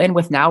I'm still in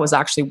with now is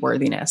actually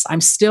worthiness.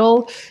 I'm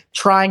still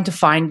I'm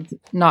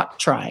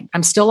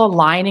still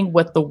aligning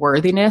with the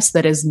worthiness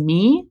that is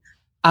me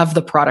of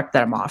the product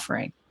that I'm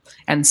offering.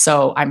 And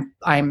so I'm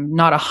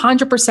not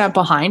 100%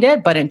 behind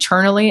it, but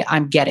internally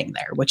I'm getting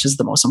there, which is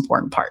the most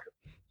important part.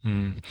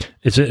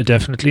 It's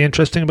definitely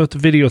interesting about the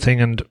video thing,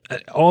 and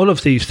all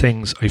of these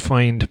things I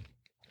find,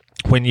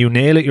 when you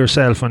nail it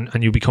yourself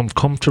and you become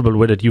comfortable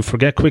with it, you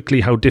forget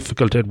quickly how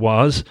difficult it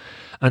was.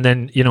 And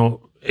then,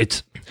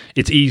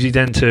 it's easy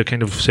then to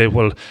kind of say,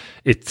 well,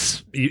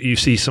 it's you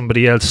see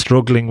somebody else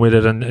struggling with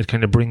it, and it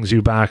kind of brings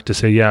you back to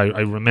say, yeah, I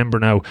remember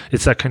now.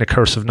 It's that kind of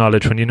curse of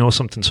knowledge. When you know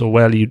something so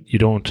well, you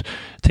don't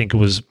think it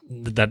was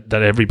that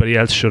everybody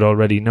else should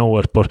already know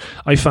it. But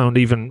I found,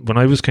 even when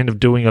I was kind of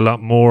doing a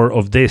lot more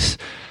of this,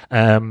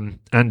 I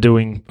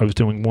was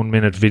doing 1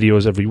 minute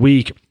videos every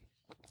week,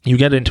 you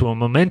get into a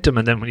momentum,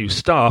 and then when you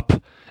stop,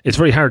 it's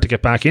very hard to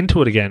get back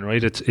into it again,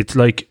 right? It's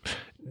like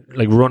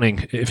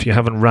running. If you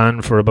haven't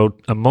ran for about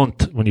a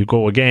month, when you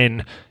go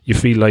again, you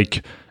feel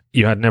like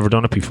you had never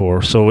done it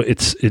before. So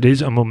it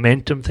is a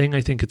momentum thing. I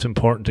think it's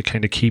important to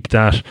kind of keep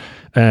that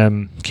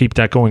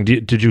going.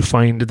 Did you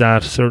find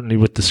that certainly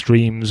with the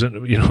streams,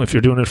 and if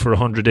you're doing it for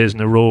 100 days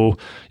in a row,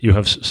 you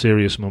have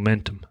serious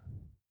momentum?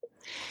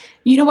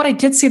 You know what? I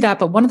did see that,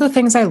 but one of the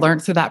things I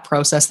learned through that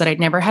process that I'd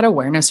never had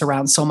awareness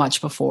around so much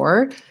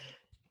before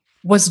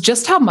was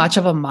just how much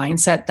of a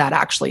mindset that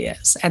actually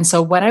is. And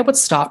so when I would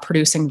stop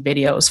producing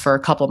videos for a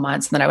couple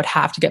months, and then I would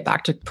have to get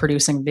back to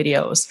producing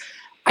videos,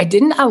 I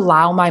didn't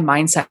allow my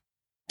mindset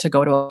to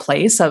go to a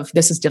place of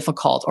this is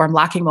difficult, or I'm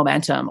lacking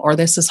momentum, or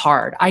this is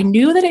hard. I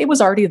knew that it was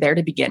already there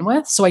to begin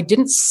with. So I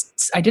didn't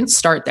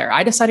start there.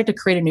 I decided to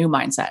create a new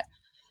mindset.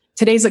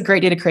 Today's a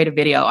great day to create a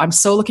video. I'm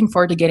so looking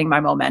forward to getting my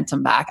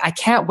momentum back. I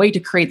can't wait to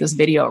create this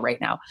video right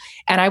now.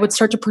 And I would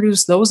start to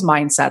produce those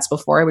mindsets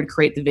before I would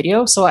create the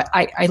video. So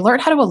I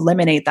learned how to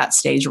eliminate that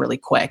stage really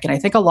quick. And I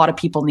think a lot of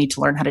people need to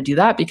learn how to do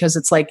that, because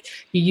it's like,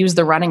 you use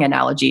the running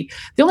analogy.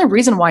 The only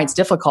reason why it's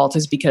difficult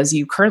is because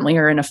you currently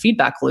are in a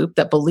feedback loop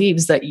that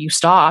believes that you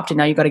stopped and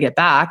now you got to get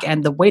back.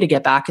 And the way to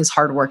get back is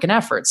hard work and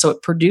effort. So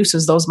it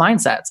produces those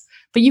mindsets.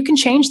 But you can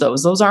change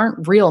those. Those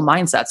aren't real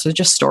mindsets. They're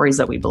just stories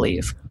that we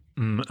believe.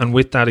 And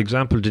with that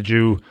example, did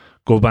you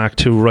go back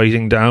to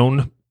writing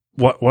down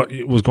what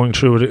was going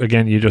through it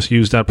again? You just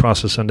used that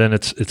process, and then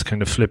it's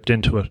kind of flipped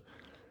into it.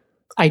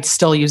 I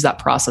still use that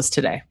process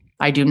today.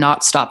 I do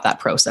not stop that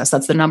process.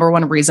 That's the number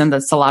one reason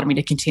that's allowed me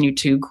to continue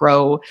to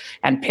grow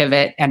and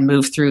pivot and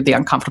move through the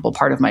uncomfortable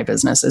part of my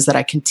business, is that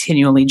I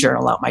continually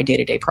journal out my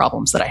day-to-day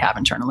problems that I have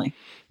internally.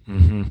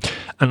 Mm-hmm.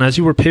 And as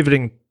you were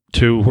pivoting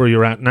to where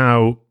you're at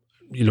now,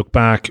 you look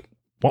back,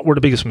 what were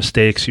the biggest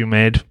mistakes you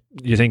made?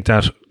 You think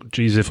that,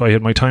 geez, if I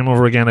had my time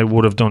over again, I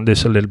would have done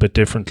this a little bit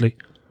differently?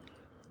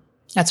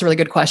 That's a really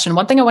good question.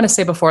 One thing I want to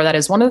say before that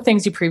is, one of the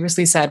things you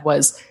previously said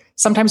was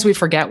sometimes we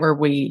forget where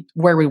we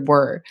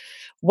were.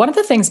 One of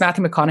the things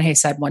Matthew McConaughey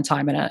said one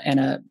time in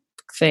a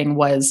thing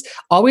was,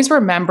 always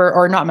remember,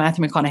 or not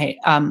Matthew McConaughey.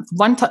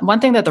 One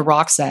thing that The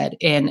Rock said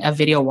in a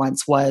video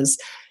once was,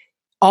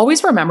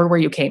 always remember where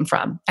you came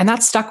from. And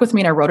that stuck with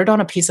me. And I wrote it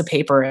on a piece of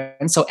paper.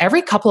 And so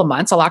every couple of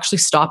months, I'll actually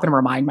stop and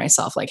remind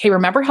myself, like, hey,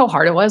 remember how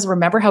hard it was?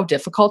 Remember how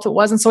difficult it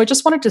was? And so I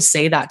just wanted to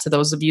say that to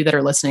those of you that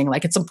are listening.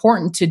 Like, it's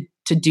important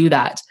to do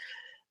that.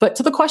 But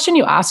to the question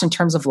you asked in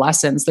terms of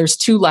lessons, there's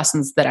 2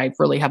 lessons that I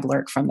really have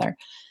learned from there.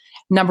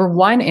 Number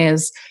one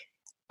is,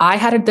 I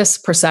had this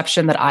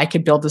perception that I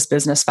could build this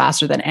business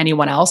faster than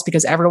anyone else,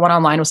 because everyone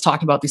online was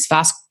talking about these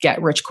fast, get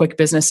rich quick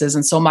businesses.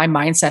 And so my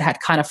mindset had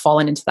kind of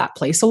fallen into that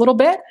place a little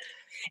bit.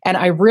 And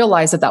I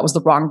realized that was the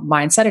wrong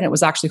mindset, and it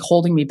was actually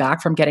holding me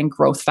back from getting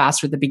growth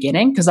faster at the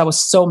beginning, because I was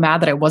so mad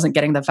that I wasn't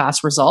getting the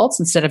fast results,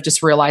 instead of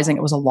just realizing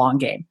it was a long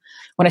game.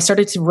 When I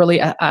started to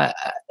really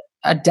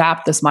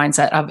adapt this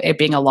mindset of it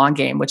being a long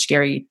game, which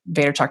Gary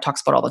Vaynerchuk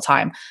talks about all the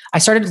time, I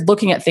started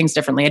looking at things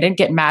differently. I didn't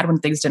get mad when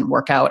things didn't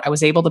work out. I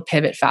was able to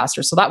pivot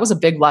faster. So that was a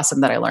big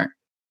lesson that I learned.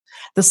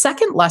 The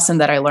second lesson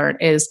that I learned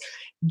is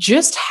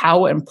just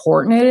how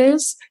important it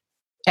is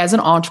as an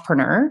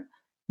entrepreneur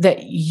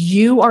that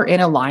you are in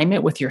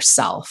alignment with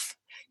yourself,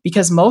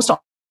 because most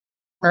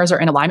are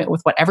in alignment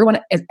with what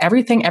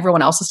everything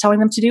everyone else is telling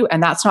them to do,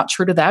 and that's not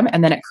true to them.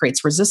 And then it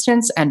creates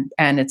resistance, and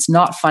it's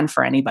not fun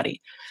for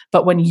anybody.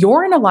 But when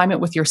you're in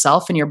alignment with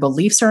yourself and your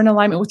beliefs are in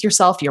alignment with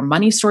yourself, your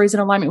money story is in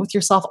alignment with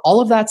yourself,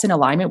 all of that's in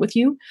alignment with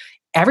you,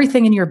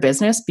 everything in your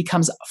business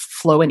becomes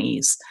flow and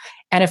ease.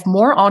 And if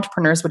more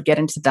entrepreneurs would get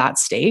into that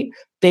state,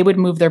 they would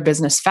move their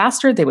business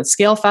faster, they would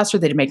scale faster,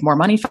 they'd make more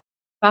money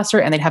faster,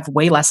 and they'd have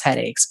way less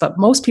headaches. But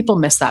most people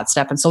miss that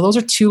step. And so those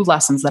are two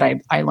lessons that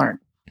I learned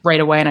right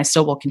away, and I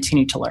still will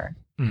continue to learn.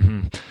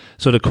 Mm-hmm.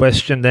 So the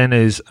question then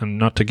is, and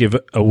not to give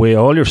away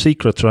all your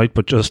secrets, right,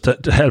 but just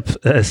to help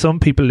some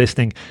people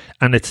listening,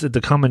 and it's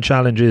the common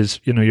challenge is,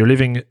 you're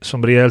living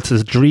somebody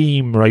else's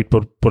dream, right,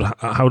 but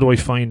how do I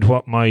find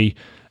what my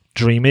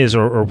dream is,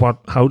 or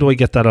how do I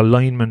get that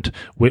alignment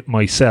with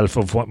myself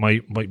of what my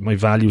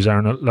values are?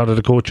 And a lot of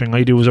the coaching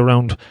I do is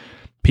around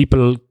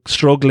people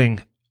struggling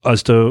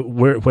as to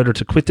whether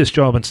to quit this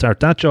job and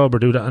start that job or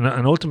do that,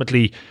 and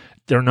ultimately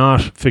they're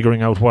not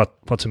figuring out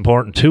what's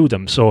important to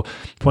them. So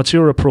what's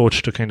your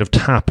approach to kind of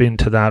tap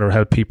into that or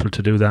help people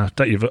to do that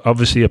you've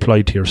obviously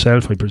applied to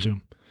yourself, I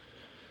presume?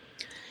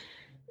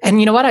 And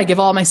you know what? I give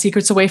all my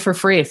secrets away for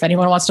free. If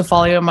anyone wants to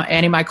follow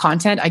any of my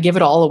content, I give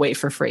it all away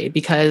for free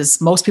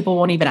because most people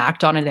won't even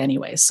act on it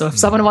anyway. So if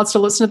someone wants to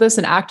listen to this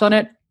and act on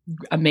it,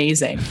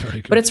 amazing.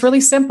 But it's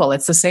really simple.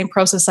 It's the same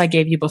process I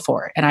gave you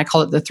before. And I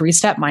call it the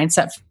 3-step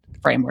mindset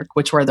framework,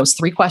 which were those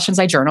 3 questions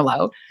I journal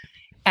out.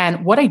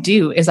 And what I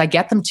do is I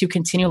get them to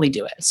continually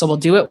do it. So we'll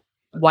do it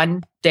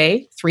one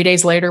day, 3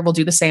 days later, we'll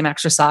do the same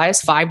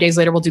exercise. 5 days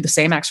later, we'll do the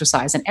same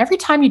exercise. And every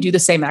time you do the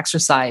same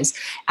exercise,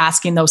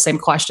 asking those same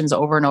questions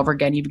over and over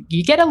again,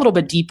 you get a little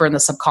bit deeper in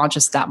the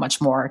subconscious that much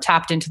more,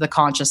 tapped into the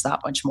conscious that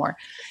much more.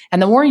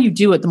 And the more you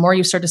do it, the more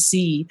you start to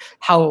see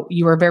how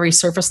you were very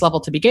surface level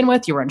to begin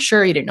with. You were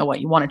unsure. You didn't know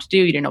what you wanted to do.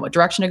 You didn't know what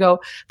direction to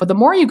go. But the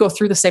more you go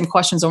through the same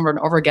questions over and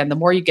over again, the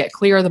more you get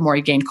clear, the more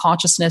you gain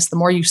consciousness, the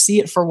more you see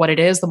it for what it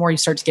is, the more you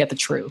start to get the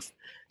truth.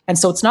 And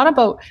so it's not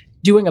about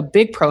doing a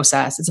big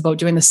process. It's about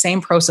doing the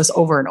same process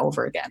over and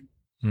over again.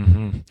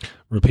 Mm-hmm.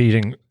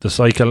 Repeating the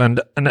cycle.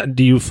 And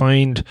do you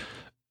find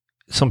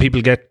some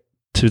people get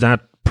to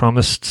that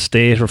promised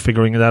state or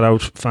figuring that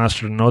out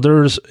faster than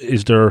others?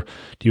 Do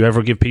you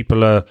ever give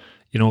people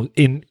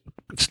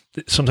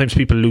sometimes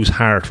people lose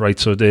heart, right?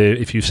 So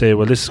if you say,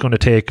 well, this is going to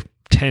take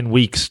 10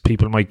 weeks,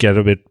 people might get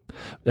a bit,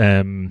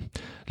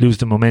 lose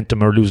the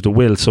momentum or lose the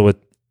will. So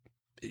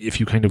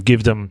if you kind of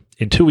give them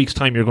in 2 weeks'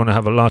 time, you're going to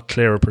have a lot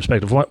clearer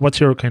perspective. What's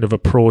your kind of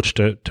approach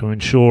to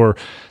ensure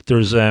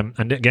there's,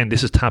 and again,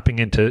 this is tapping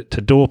into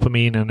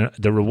dopamine and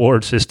the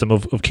reward system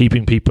of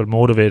keeping people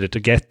motivated to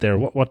get there.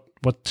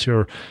 What's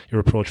your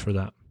approach for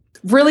that?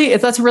 Really,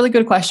 that's a really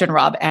good question,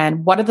 Rob.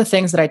 And one of the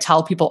things that I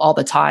tell people all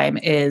the time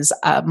is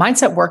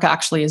mindset work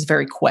actually is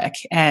very quick.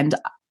 And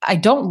I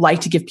don't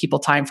like to give people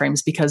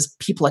timeframes because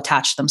people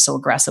attach them so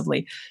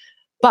aggressively.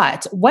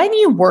 But when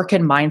you work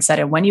in mindset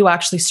and when you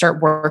actually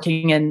start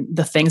working in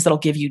the things that'll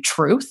give you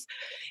truth,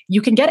 you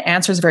can get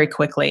answers very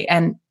quickly.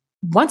 And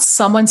once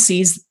someone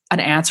sees an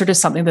answer to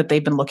something that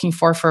they've been looking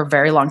for a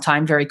very long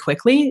time very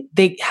quickly,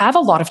 they have a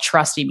lot of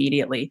trust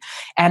immediately.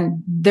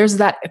 And there's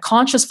that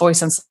conscious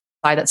voice inside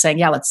that's saying,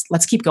 yeah,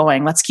 let's keep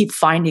going. Let's keep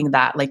finding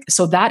that.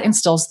 So that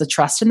instills the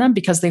trust in them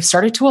because they've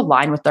started to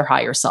align with their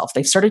higher self.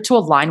 They've started to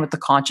align with the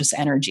conscious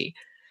energy.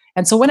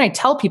 And so when I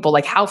tell people,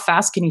 how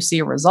fast can you see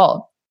a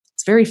result?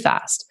 It's very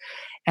fast.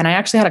 And I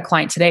actually had a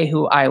client today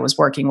who I was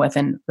working with,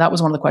 and that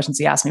was one of the questions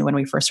he asked me when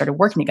we first started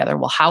working together.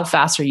 Well, how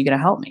fast are you going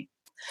to help me?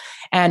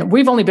 And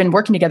we've only been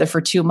working together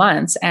for 2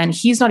 months, and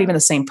he's not even the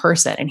same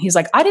person. And he's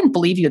like, I didn't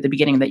believe you at the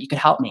beginning that you could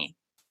help me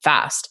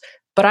fast,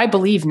 but I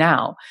believe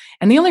now.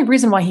 And the only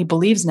reason why he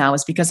believes now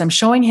is because I'm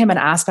showing him an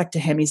aspect to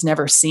him he's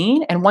never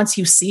seen. And once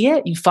you see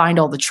it, you find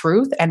all the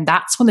truth. And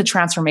that's when the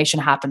transformation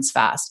happens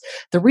fast.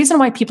 The reason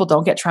why people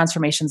don't get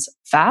transformations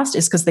fast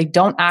is because they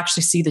don't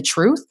actually see the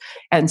truth.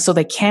 And so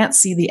they can't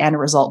see the end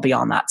result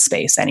beyond that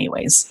space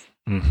anyways.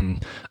 Mm-hmm.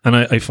 And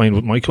I find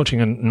with my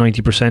coaching, and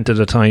 90% of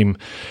the time,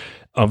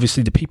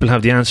 obviously the people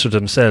have the answer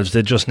themselves.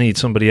 They just need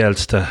somebody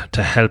else to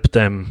help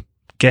them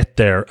get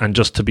there, and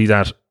just to be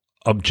that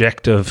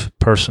objective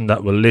person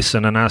that will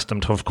listen and ask them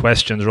tough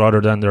questions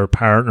rather than their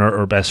partner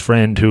or best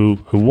friend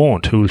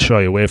who'll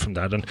shy away from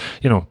that. And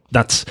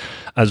that's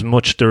as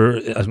much there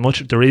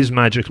is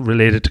magic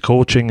related to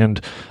coaching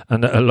and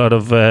a lot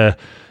of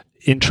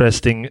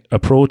interesting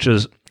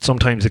approaches.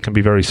 Sometimes it can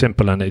be very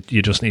simple, and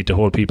you just need to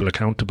hold people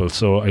accountable.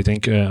 So I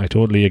think I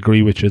totally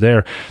agree with you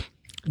there.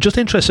 Just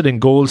interested in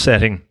goal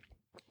setting,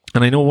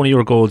 and I know one of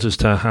your goals is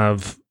to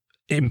have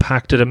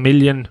impacted 1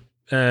 million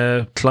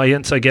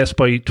clients, I guess,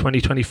 by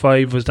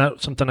 2025. Was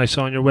that something I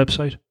saw on your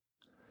website?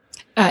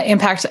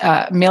 Impact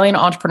 1 million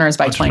entrepreneurs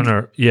by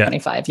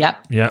 2025.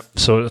 Yeah.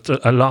 So it's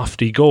a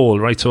lofty goal,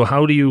 right? So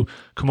how do you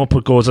come up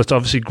with goals? That's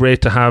obviously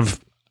great to have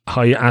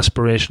high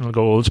aspirational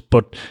goals,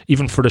 but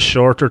even for the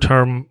shorter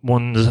term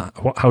ones,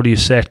 how do you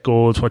set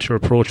goals? What's your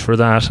approach for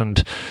that?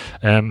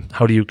 And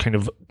how do you kind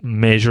of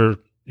measure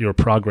your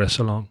progress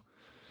along?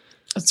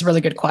 That's a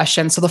really good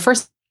question. So the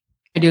first thing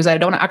I do is I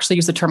don't actually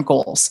use the term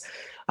goals.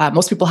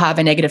 Most people have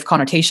a negative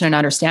connotation and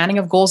understanding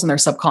of goals in their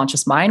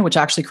subconscious mind, which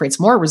actually creates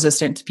more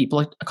resistance to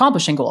people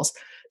accomplishing goals.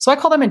 So I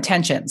call them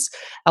intentions.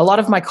 A lot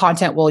of my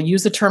content will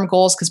use the term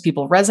goals because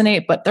people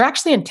resonate, but they're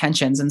actually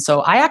intentions. And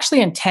so I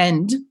actually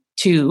intend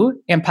to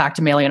impact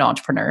 1 million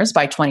entrepreneurs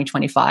by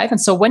 2025. And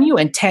so when you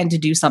intend to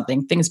do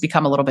something, things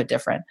become a little bit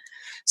different.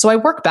 So I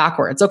work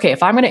backwards. Okay,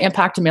 if I'm going to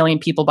impact 1 million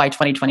people by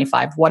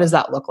 2025, what does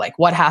that look like?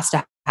 What has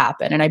to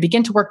happen? And I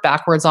begin to work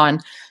backwards on,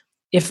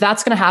 if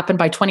that's going to happen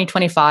by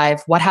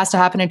 2025, what has to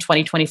happen in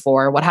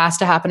 2024? What has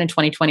to happen in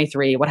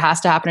 2023? What has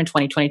to happen in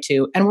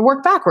 2022? And we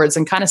work backwards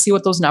and kind of see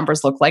what those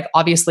numbers look like.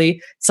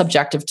 Obviously,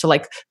 subjective to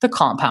like the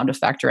compound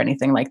effect or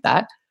anything like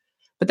that.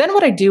 But then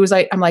what I do is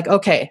I'm like,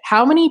 okay,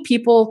 how many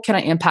people can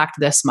I impact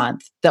this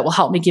month that will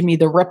help me give me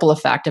the ripple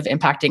effect of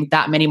impacting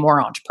that many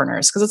more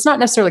entrepreneurs? Because it's not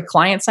necessarily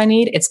clients I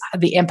need, it's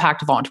the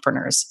impact of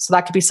entrepreneurs. So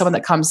that could be someone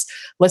that comes,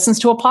 listens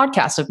to a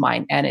podcast of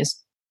mine and is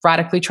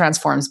radically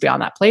transforms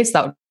beyond that place.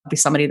 That would be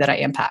somebody that I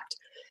impact.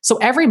 So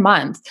every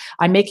month,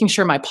 I'm making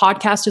sure my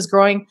podcast is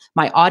growing,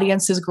 my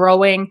audience is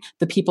growing,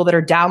 the people that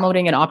are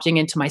downloading and opting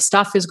into my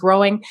stuff is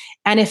growing.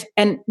 And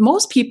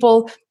most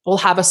people will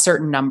have a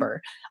certain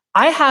number.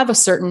 I have a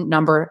certain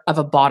number of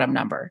a bottom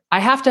number. I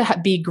have to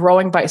be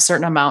growing by a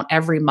certain amount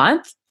every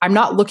month. I'm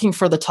not looking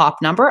for the top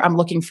number. I'm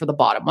looking for the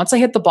bottom. Once I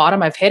hit the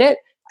bottom, I've hit it.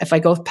 If I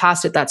go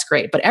past it, that's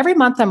great. But every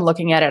month I'm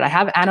looking at it. I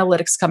have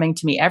analytics coming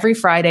to me every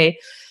Friday.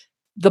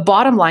 The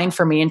bottom line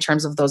for me in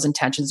terms of those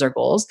intentions or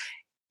goals,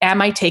 am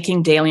I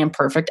taking daily and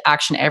perfect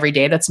action every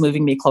day that's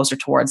moving me closer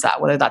towards that?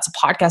 Whether that's a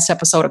podcast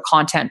episode, a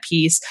content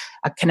piece,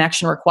 a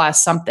connection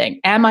request, something.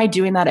 Am I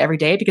doing that every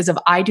day? Because if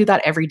I do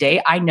that every day,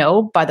 I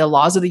know by the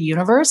laws of the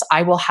universe,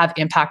 I will have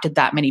impacted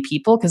that many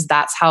people because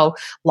that's how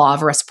law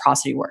of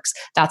reciprocity works.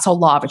 That's how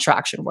law of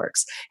attraction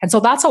works. And so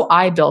that's how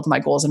I build my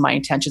goals and my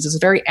intentions. It's a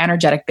very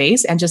energetic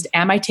base. And just,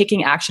 am I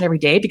taking action every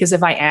day? Because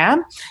if I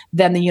am,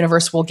 then the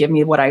universe will give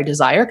me what I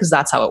desire because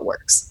that's how it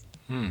works.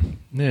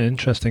 Yeah,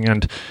 interesting.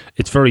 And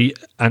it's very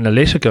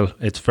analytical.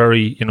 It's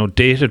very,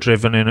 data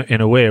driven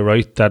in a way,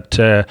 right? That,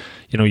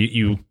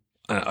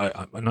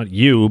 not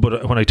you,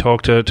 but when I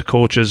talk to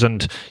coaches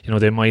and,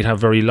 they might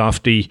have very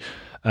lofty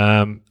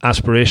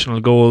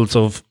aspirational goals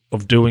of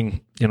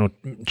doing,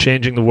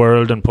 changing the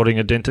world and putting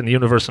a dent in the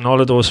universe and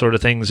all of those sort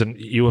of things. And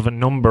you have a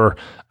number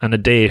and a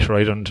date,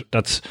 right? And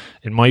that's,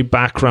 in my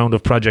background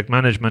of project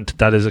management,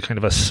 that is a kind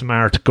of a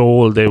SMART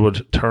goal, they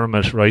would term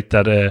it, right?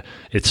 That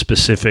it's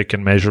specific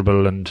and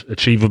measurable and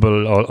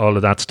achievable, all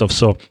of that stuff.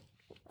 So,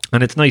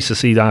 and it's nice to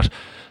see that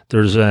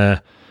there's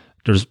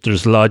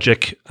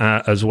logic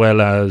as well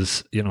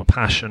as,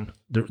 passion.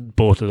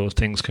 Both of those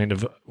things kind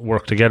of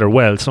work together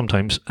well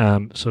sometimes.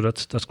 So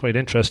that's quite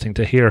interesting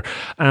to hear.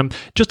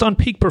 Just on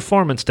peak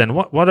performance, then,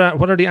 what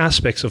are the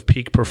aspects of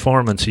peak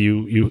performance?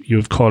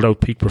 You've called out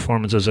peak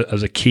performance as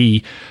a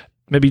key.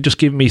 Maybe just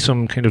give me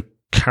some kind of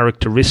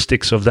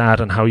characteristics of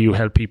that and how you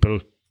help people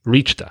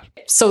reach that.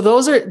 So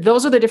those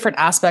are the different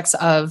aspects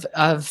of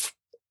us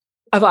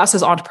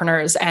as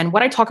entrepreneurs. And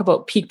when I talk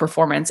about peak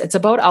performance, it's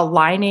about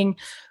aligning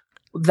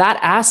that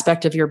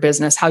aspect of your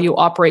business, how you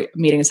operate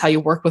meetings, how you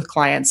work with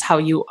clients, how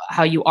you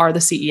are the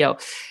CEO,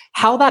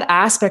 how that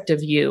aspect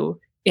of you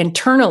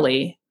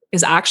internally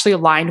is actually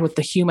aligned with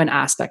the human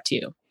aspect to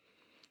you.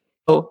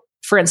 So,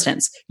 for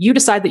instance, you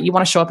decide that you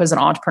want to show up as an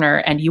entrepreneur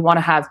and you want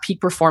to have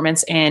peak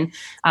performance in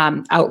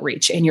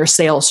outreach, in your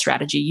sales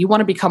strategy. You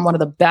want to become one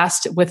of the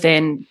best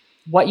within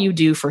what you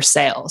do for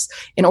sales.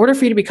 In order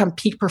for you to become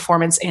peak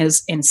performance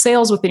in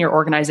sales within your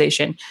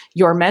organization,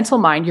 your mental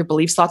mind, your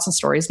beliefs, thoughts, and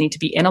stories need to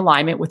be in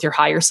alignment with your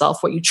higher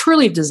self, what you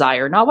truly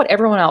desire, not what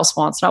everyone else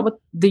wants, not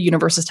what the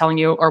universe is telling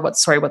you or what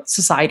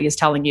society is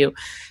telling you,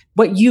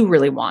 what you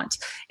really want.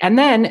 And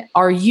then,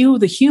 are you,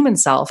 the human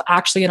self,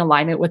 actually in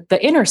alignment with the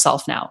inner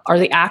self now? Are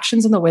the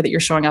actions and the way that you're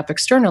showing up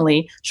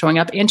externally showing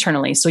up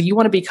internally? So you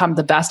want to become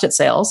the best at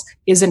sales.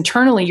 Is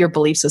internally your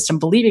belief system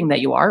believing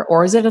that you are,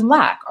 or is it in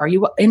lack? Are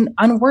you in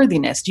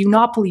unworthiness? Do you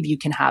not believe you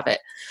can have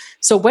it?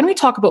 So when we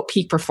talk about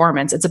peak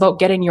performance, it's about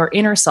getting your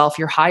inner self,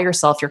 your higher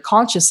self, your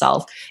conscious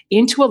self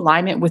into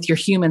alignment with your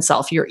human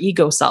self, your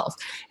ego self.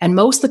 And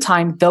most of the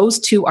time, those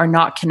two are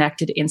not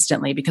connected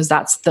instantly because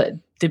that's the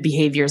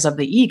behaviors of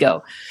the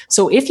ego.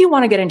 So if you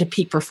want to get into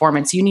peak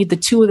performance, you need the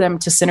two of them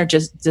to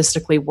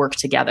synergistically work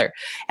together.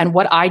 And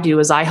what I do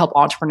is I help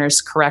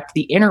entrepreneurs correct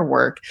the inner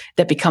work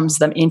that becomes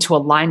them into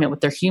alignment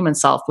with their human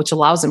self, which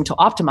allows them to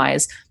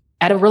optimize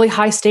at a really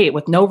high state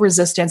with no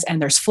resistance,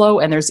 and there's flow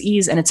and there's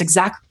ease, and it's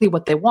exactly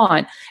what they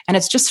want. And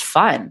it's just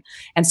fun.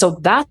 And so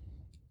that's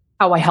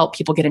how I help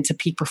people get into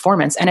peak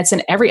performance. And it's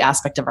in every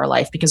aspect of our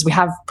life because we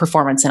have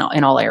performance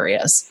in all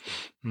areas.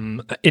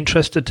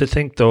 Interested to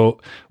think, though,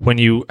 when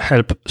you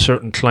help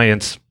certain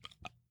clients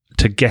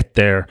to get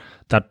there,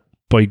 that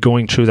by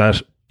going through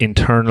that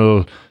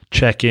internal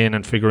check-in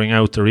and figuring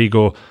out their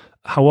ego,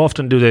 how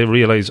often do they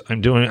realize,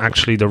 I'm doing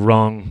actually the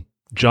wrong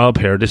job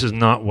here? This is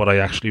not what I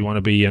actually want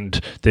to be,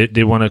 and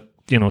they want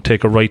to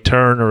take a right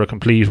turn or a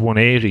complete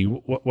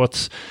 180.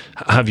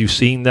 Have you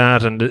seen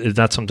that, and is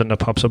that something that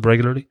pops up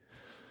regularly?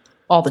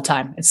 All the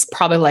time. It's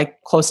probably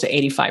like close to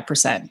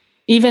 85%.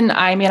 Even,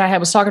 I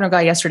was talking to a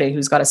guy yesterday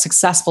who's got a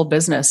successful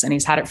business and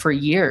he's had it for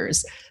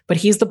years, but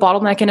he's the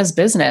bottleneck in his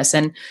business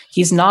and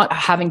he's not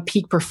having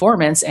peak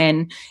performance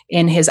in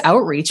his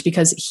outreach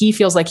because he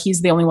feels like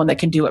he's the only one that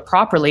can do it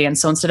properly. And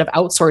so instead of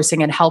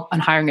outsourcing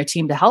and hiring a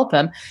team to help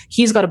him,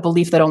 he's got a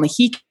belief that only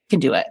he can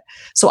do it.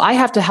 So I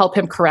have to help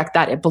him correct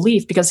that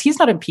belief because he's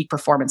not in peak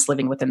performance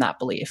living within that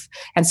belief.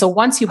 And so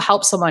once you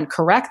help someone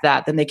correct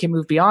that, then they can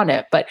move beyond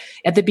it. But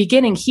at the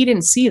beginning, he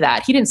didn't see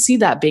that. He didn't see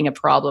that being a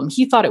problem.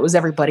 He thought it was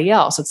everybody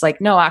else. It's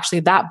like, no, actually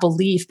that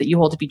belief that you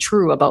hold to be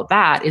true about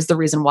that is the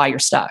reason why you're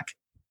stuck.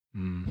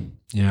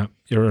 Yeah,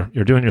 you're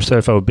doing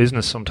yourself out of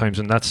business sometimes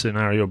in that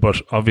scenario,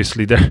 but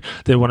obviously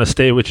they want to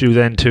stay with you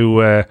then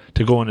to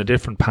go in a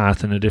different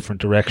path in a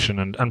different direction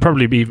and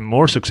probably be even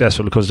more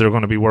successful because they're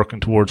going to be working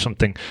towards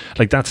something.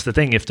 Like that's the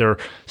thing, if they're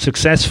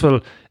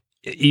successful,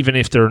 even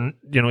if they're,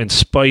 in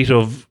spite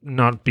of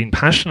not being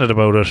passionate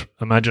about it,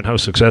 imagine how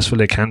successful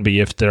they can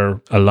be if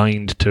they're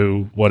aligned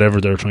to whatever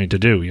they're trying to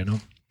do,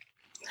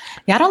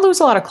 Yeah, I don't lose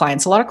a lot of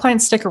clients. A lot of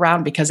clients stick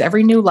around because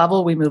every new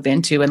level we move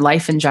into in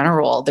life in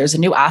general, there's a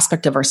new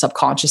aspect of our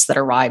subconscious that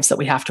arrives that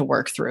we have to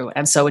work through.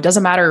 And so it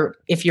doesn't matter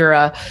if you're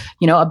a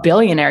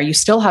billionaire, you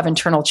still have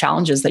internal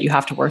challenges that you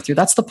have to work through.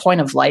 That's the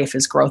point of life,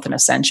 is growth and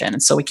ascension.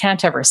 And so we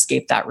can't ever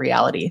escape that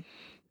reality.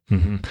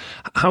 Mm-hmm.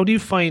 How do you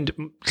find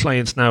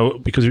clients now?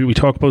 Because we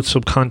talk about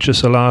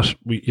subconscious a lot.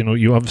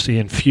 You obviously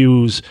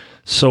infuse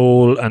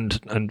soul and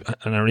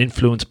are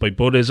influenced by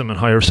Buddhism and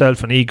higher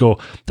self and ego.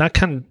 That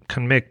can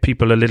make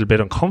people a little bit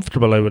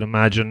uncomfortable, I would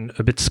imagine,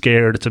 a bit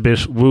scared. It's a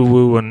bit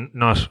woo-woo and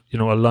not,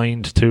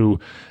 aligned to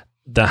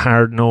the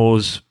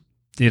hard-nosed,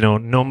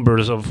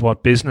 numbers of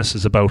what business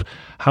is about.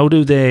 How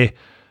do they,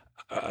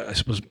 I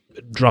suppose,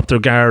 drop their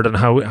guard, and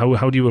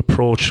how do you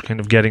approach kind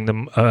of getting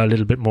them a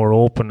little bit more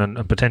open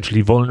and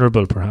potentially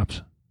vulnerable,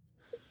 perhaps?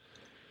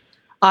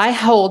 I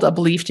hold a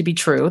belief to be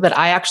true that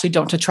I actually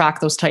don't attract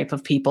those type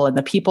of people, and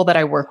the people that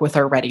I work with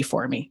are ready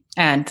for me.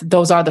 And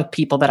those are the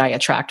people that I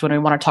attract. When we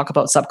want to talk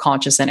about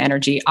subconscious and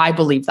energy, I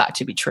believe that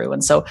to be true.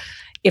 And so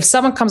if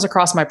someone comes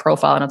across my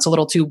profile and it's a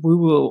little too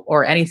woo-woo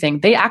or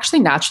anything, they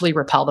actually naturally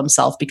repel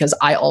themselves because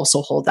I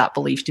also hold that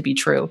belief to be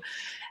true.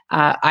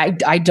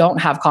 I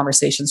don't have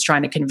conversations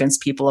trying to convince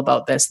people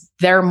about this.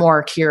 They're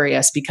more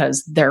curious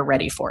because they're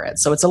ready for it.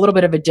 So it's a little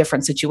bit of a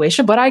different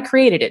situation, but I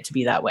created it to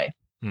be that way.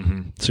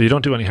 Mm-hmm. So you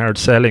don't do any hard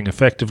selling.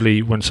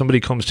 Effectively, when somebody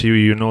comes to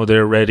you,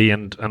 they're ready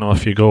and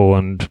off you go.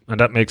 And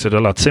that makes it a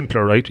lot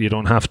simpler, right? You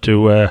don't have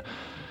to,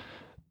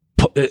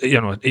 you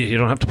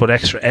don't have to put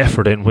extra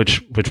effort in,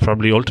 which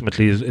probably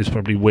ultimately is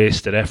probably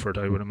wasted effort,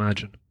 I would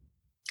imagine.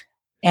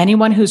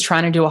 Anyone who's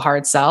trying to do a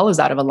hard sell is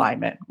out of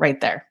alignment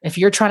right there. If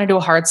you're trying to do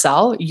a hard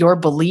sell, your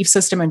belief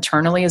system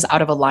internally is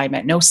out of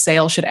alignment. No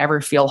sale should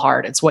ever feel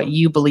hard. It's what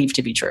you believe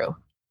to be true.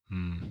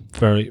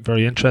 Very,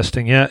 very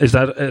interesting. Yeah, is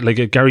that like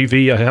a Gary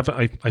V?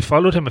 I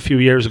followed him a few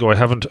years ago. I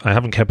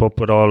haven't kept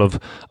up with all of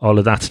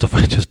that stuff.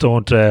 I just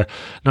don't.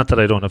 Not that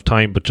I don't have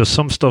time, but just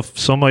some stuff.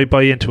 Some I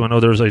buy into, and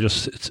others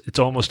it's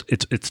almost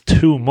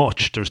too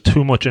much. There's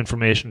too much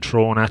information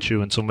thrown at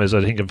you. In some ways,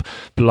 I think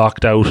I've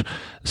blocked out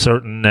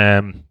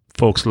certain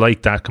folks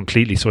like that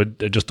completely. So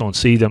I just don't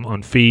see them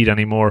on feed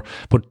anymore.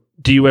 But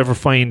do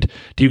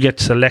you get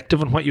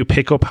selective on what you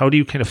pick up? How do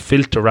you kind of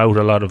filter out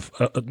a lot of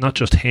not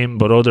just him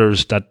but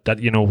others that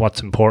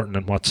what's important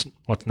and what's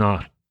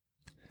not?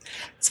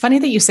 It's funny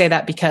that you say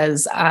that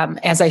because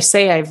as I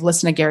say, I've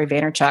listened to Gary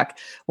Vaynerchuk.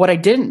 What I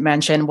didn't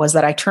mention was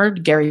that I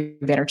turned Gary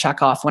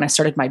Vaynerchuk off when I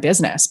started my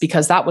business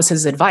because that was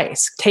his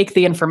advice. Take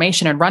the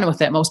information and run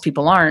with it. Most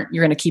people aren't.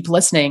 You're going to keep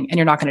listening and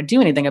you're not going to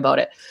do anything about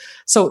it.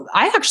 So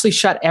I actually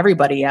shut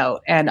everybody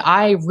out, and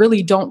I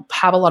really don't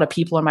have a lot of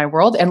people in my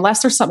world.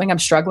 Unless there's something I'm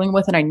struggling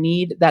with and I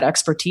need that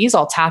expertise,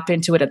 I'll tap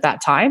into it at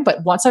that time.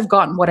 But once I've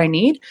gotten what I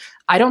need,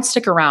 I don't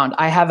stick around.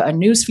 I have a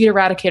newsfeed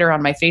eradicator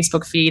on my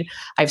Facebook feed.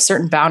 I have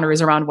certain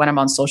boundaries around when I'm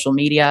on social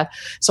media.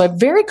 So I'm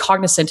very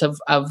cognizant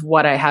of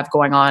what I have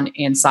going on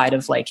inside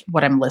of like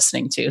what I'm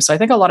listening to. So I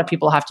think a lot of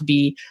people have to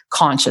be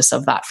conscious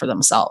of that for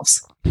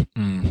themselves.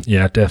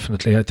 Yeah,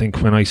 definitely. I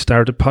think when I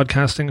started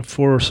podcasting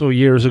 4 or so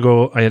years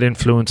ago, I had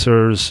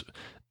influencers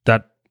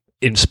that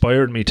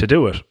inspired me to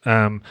do it.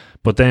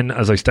 But then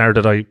as I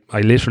started,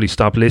 I literally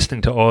stopped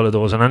listening to all of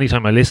those. And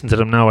anytime I listen to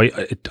them now,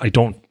 I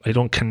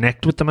don't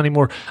connect with them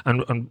anymore.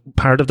 And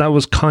part of that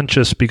was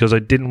conscious because I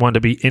didn't want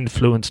to be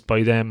influenced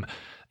by them,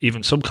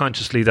 even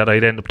subconsciously, that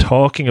I'd end up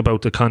talking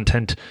about the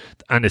content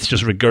and it's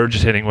just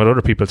regurgitating what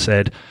other people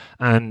said.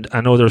 And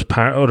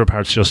other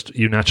parts just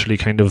you naturally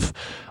kind of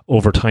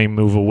over time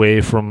move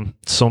away from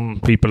some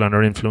people and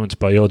are influenced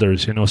by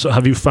others, So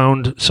have you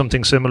found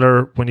something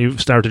similar when you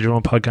started your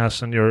own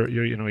podcast and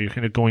you're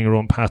kind of going your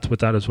own path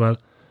with that as well?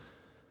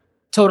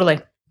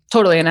 Totally.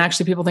 And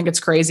actually people think it's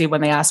crazy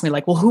when they ask me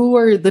like, well, who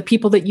are the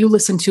people that you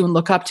listen to and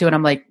look up to? And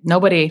I'm like,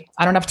 nobody.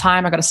 I don't have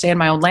time. I got to stay in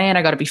my own lane.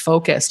 I got to be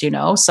focused,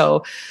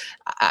 So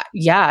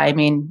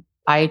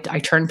I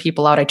turn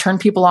people out. I turn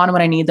people on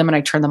when I need them and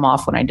I turn them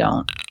off when I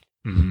don't.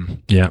 Mm-hmm.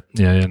 Yeah.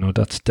 No,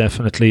 that's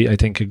definitely, I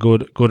think, a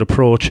good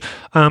approach.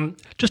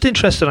 Just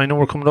interested, I know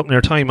we're coming up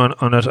near time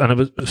on it, and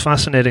it was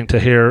fascinating to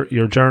hear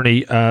your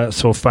journey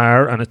so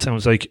far, and it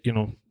sounds like,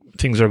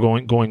 things are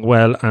going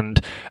well.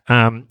 And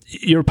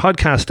your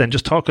podcast, then,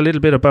 just talk a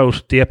little bit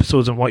about the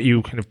episodes and what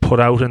you kind of put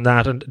out in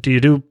that. And do you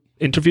do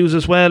interviews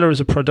as well, or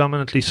is it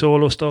predominantly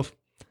solo stuff?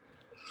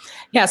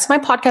 Yeah, so my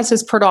podcast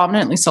is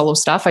predominantly solo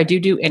stuff. I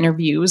do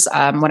interviews.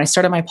 When I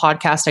started my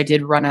podcast, I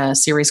did run a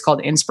series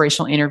called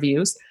Inspirational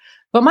Interviews.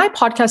 But my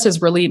podcast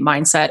is really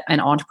mindset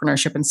and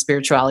entrepreneurship and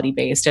spirituality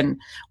based. And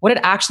what it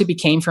actually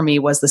became for me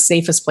was the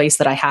safest place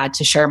that I had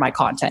to share my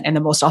content in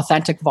the most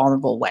authentic,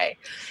 vulnerable way.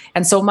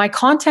 And so my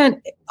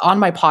content on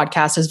my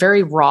podcast is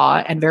very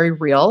raw and very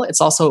real.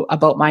 It's also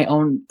about my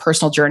own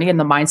personal journey and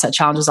the mindset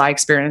challenges I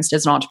experienced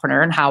as an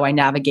entrepreneur and how I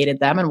navigated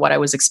them and what I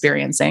was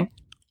experiencing.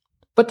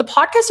 But the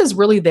podcast is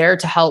really there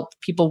to help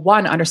people,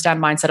 one,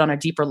 understand mindset on a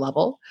deeper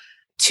level.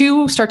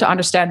 Two, start to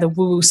understand the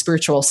woo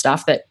spiritual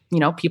stuff that,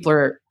 people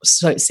are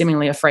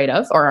seemingly afraid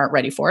of or aren't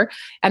ready for.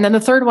 And then the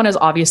third one is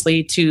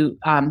obviously to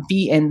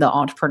be in the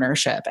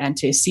entrepreneurship and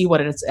to see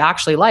what it's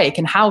actually like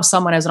and how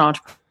someone as an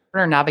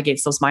entrepreneur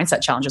navigates those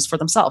mindset challenges for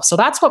themselves. So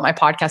that's what my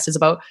podcast is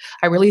about.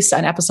 I release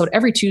an episode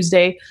every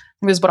Tuesday.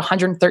 There's about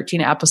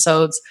 113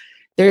 episodes.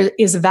 There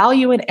is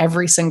value in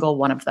every single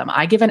one of them.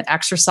 I give an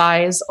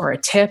exercise or a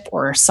tip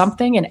or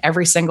something in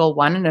every single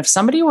one. And if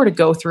somebody were to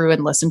go through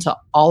and listen to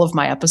all of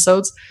my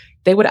episodes,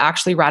 they would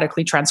actually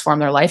radically transform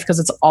their life because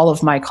it's all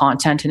of my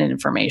content and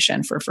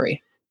information for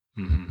free.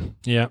 Mm-hmm.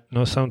 Yeah,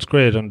 no, sounds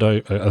great. And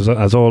I,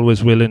 as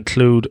always, will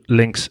include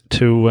links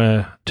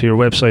to your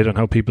website and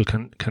how people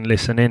can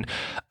listen in.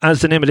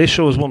 As the name of this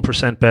show is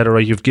 1% Better,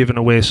 you've given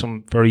away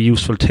some very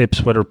useful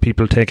tips. Whether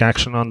people take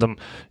action on them,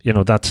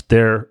 that's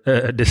their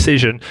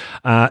decision.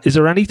 Is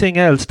there anything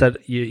else that,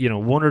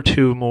 one or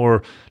two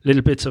more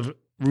little bits of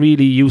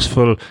really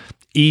useful,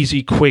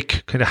 easy,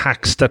 quick kind of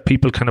hacks that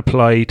people can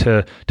apply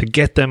to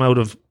get them out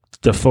of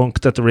the funk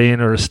that they're in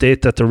or a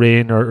state that they're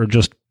in, or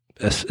just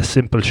a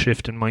simple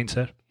shift in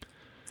mindset?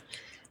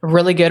 A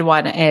really good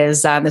one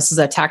is, this is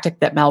a tactic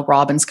that Mel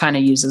Robbins kind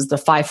of uses, the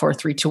 5, 4,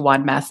 3, 2,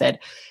 1 method.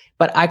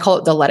 But I call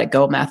it the let it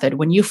go method.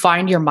 When you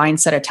find your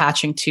mindset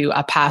attaching to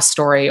a past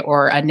story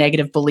or a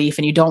negative belief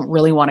and you don't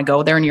really want to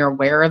go there and you're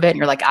aware of it and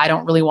you're like, I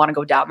don't really want to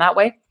go down that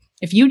way.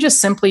 If you just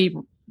simply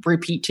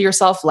repeat to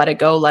yourself, let it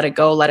go, let it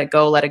go, let it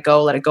go, let it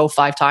go, let it go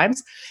 5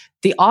 times,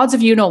 the odds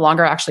of you no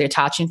longer actually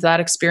attaching to that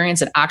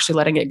experience and actually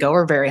letting it go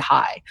are very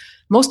high.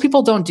 Most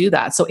people don't do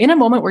that. So in a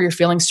moment where you're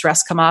feeling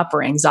stress come up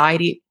or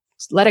anxiety,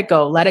 let it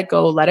go, let it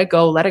go, let it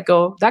go, let it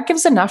go. That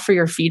gives enough for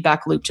your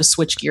feedback loop to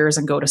switch gears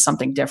and go to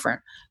something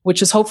different,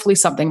 which is hopefully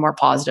something more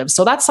positive.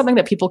 So that's something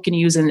that people can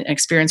use in an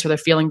experience where they're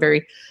feeling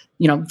very,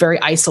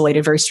 very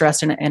isolated, very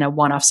stressed in a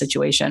one-off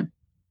situation.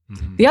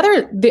 Mm-hmm.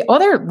 The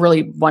other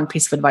really one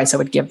piece of advice I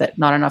would give that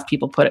not enough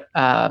people put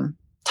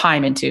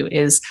time into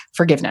is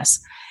forgiveness.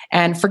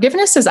 And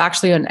forgiveness is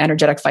actually an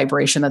energetic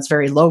vibration that's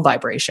very low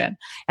vibration.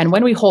 And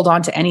when we hold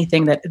on to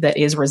anything that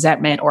is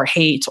resentment or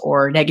hate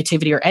or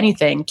negativity or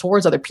anything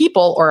towards other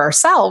people or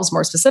ourselves,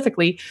 more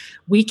specifically,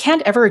 we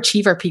can't ever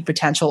achieve our peak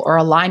potential or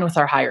align with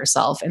our higher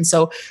self. And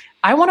so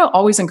I want to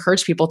always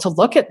encourage people to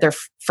look at their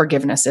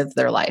forgiveness of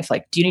their life.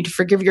 Like, do you need to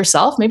forgive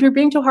yourself? Maybe you're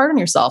being too hard on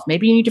yourself.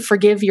 Maybe you need to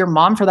forgive your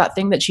mom for that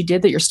thing that she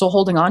did that you're still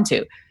holding on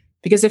to.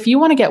 Because if you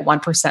want to get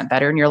 1%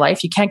 better in your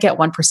life, you can't get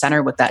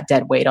 1%er with that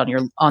dead weight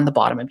on the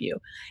bottom of you.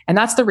 And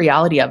that's the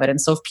reality of it. And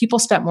so if people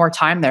spent more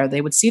time there,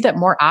 they would see that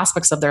more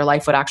aspects of their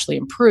life would actually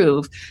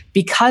improve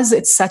because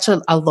it's such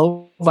a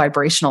low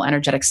vibrational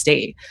energetic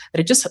state that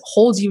it just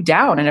holds you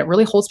down and it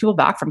really holds people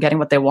back from getting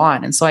what they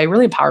want. And so I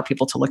really empower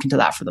people to look into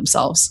that for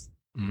themselves.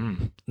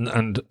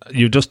 And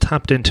you just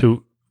tapped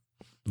into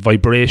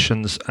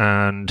vibrations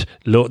and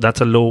low.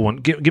 That's a low one.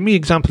 Give me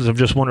examples of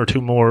just one or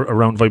two more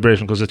around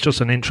vibration, because it's just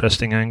an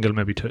interesting angle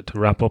maybe to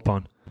wrap up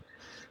on.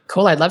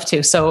 Cool. I'd love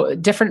to. So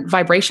different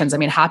vibrations. I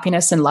mean,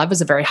 happiness and love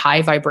is a very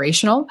high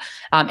vibrational.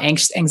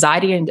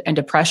 Anxiety and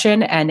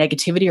depression and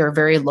negativity are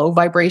very low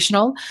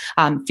vibrational.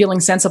 Feeling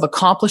sense of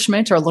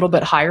accomplishment are a little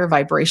bit higher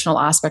vibrational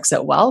aspects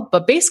as well.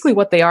 But basically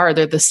what they are,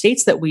 they're the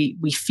states that we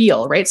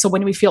feel, right? So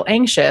when we feel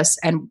anxious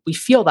and we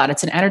feel that,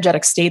 it's an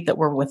energetic state that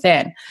we're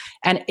within.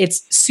 And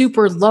it's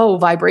super low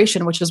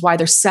vibration, which is why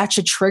there's such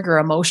a trigger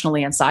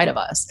emotionally inside of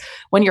us.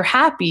 When you're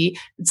happy,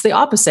 it's the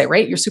opposite,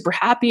 right? You're super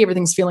happy,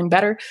 everything's feeling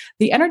better.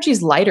 The energy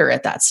is lighter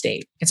at that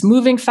state. It's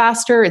moving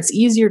faster, it's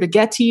easier to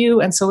get to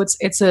you. And so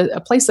it's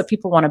a place that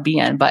people want to be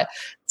in, but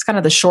it's kind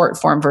of the short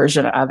form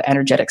version of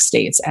energetic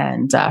states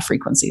and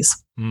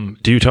frequencies.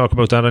 Do you talk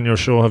about that on your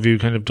show? Have you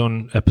kind of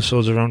done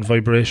episodes around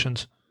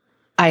vibrations?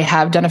 I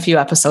have done a few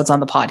episodes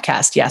on the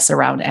podcast, yes,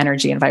 around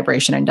energy and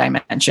vibration and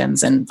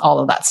dimensions and all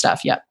of that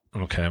stuff. Yep.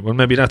 Okay, well,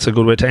 maybe that's a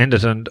good way to end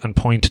it and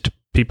point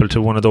people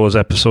to one of those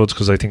episodes,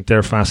 because I think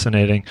they're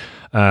fascinating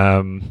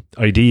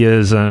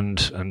ideas and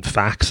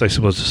facts, I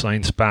suppose,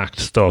 science-backed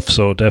stuff.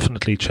 So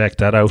definitely check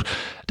that out.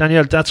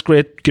 Danielle, that's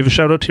great. Give a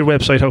shout out to your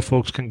website, how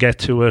folks can get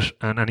to it,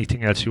 and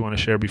anything else you want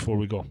to share before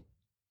we go.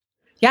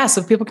 Yeah,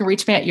 so people can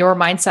reach me at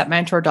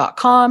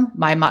yourmindsetmentor.com.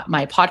 My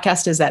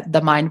podcast is at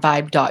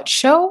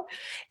themindvibe.show.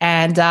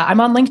 And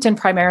I'm on LinkedIn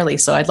primarily.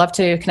 So I'd love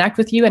to connect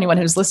with you. Anyone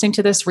who's listening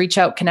to this, reach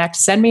out, connect,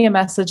 send me a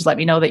message. Let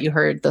me know that you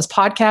heard this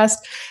podcast.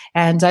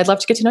 And I'd love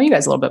to get to know you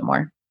guys a little bit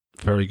more.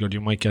 Very good. You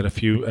might get a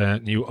few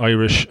new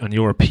Irish and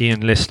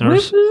European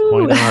listeners.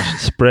 Woo-hoo! Why not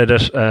spread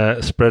it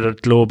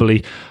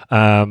globally?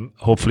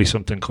 Hopefully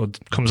something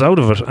comes out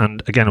of it.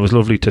 And again, it was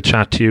lovely to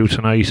chat to you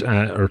tonight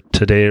or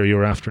today or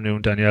your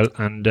afternoon, Danielle.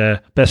 And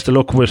best of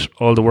luck with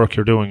all the work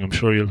you're doing. I'm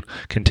sure you'll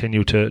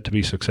continue to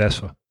be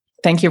successful.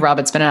 Thank you, Rob.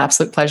 It's been an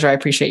absolute pleasure. I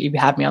appreciate you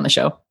having me on the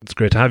show. It's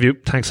great to have you.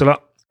 Thanks a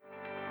lot.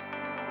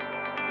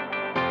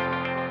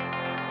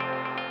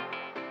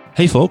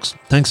 Hey folks,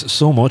 thanks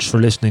so much for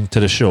listening to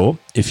the show.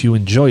 If you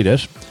enjoyed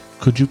it,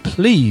 could you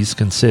please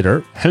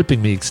consider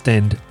helping me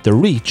extend the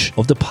reach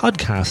of the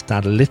podcast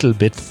that a little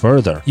bit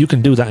further? You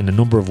can do that in a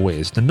number of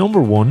ways. The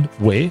number one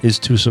way is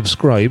to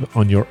subscribe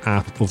on your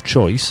app of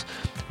choice.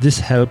 This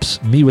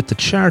helps me with the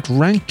chart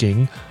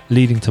ranking,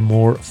 leading to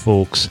more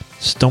folks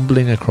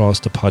stumbling across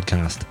the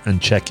podcast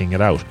and checking it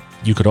out.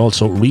 You could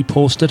also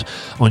repost it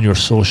on your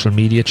social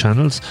media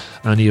channels.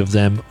 Any of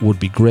them would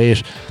be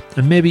great.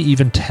 And maybe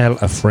even tell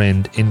a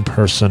friend in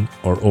person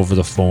or over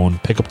the phone.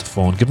 Pick up the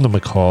phone, give them a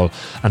call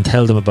and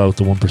tell them about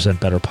the 1%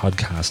 Better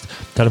podcast.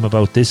 Tell them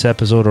about this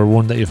episode or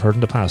one that you've heard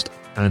in the past.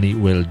 Any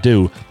will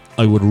do.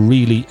 I would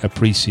really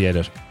appreciate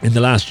it. In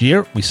the last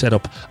year, we set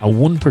up a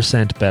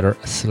 1% Better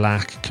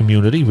Slack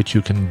community, which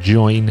you can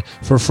join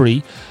for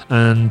free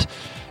and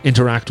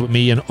interact with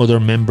me and other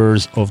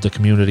members of the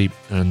community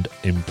and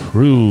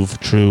improve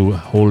through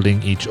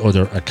holding each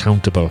other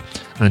accountable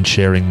and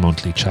sharing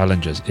monthly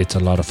challenges. It's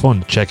a lot of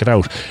fun. Check it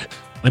out.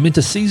 I'm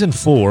into season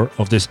 4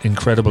 of this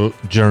incredible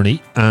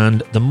journey,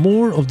 and the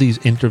more of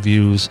these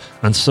interviews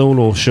and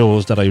solo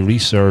shows that I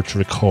research,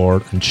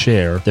 record and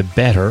share, the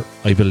better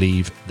I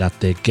believe that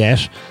they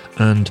get,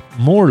 and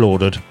more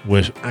loaded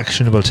with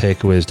actionable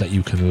takeaways that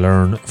you can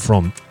learn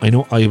from. I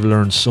know I've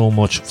learned so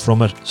much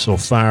from it so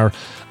far,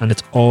 and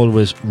it's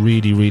always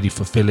really, really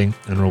fulfilling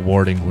and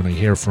rewarding when I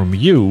hear from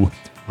you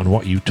on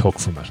what you took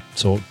from it.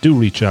 So do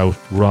reach out,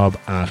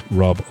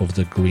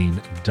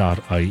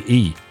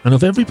 rob@robofthegreen.ie. And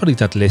of everybody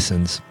that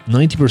listens,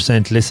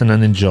 90% listen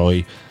and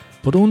enjoy,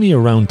 but only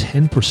around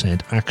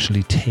 10%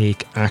 actually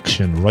take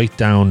action, write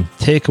down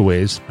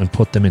takeaways and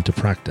put them into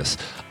practice.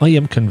 I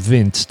am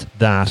convinced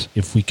that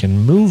if we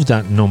can move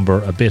that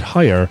number a bit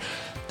higher,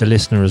 the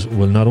listeners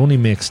will not only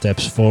make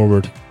steps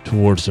forward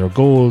towards their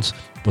goals,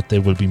 but they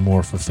will be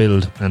more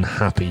fulfilled and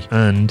happy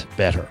and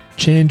better.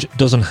 Change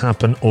doesn't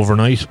happen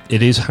overnight.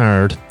 It is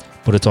hard,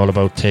 but it's all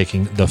about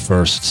taking the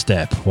first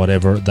step,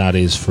 whatever that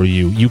is for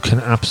you. You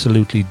can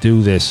absolutely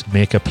do this.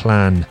 Make a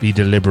plan, be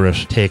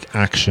deliberate, take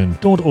action.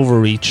 Don't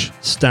overreach.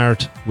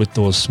 Start with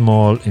those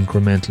small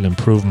incremental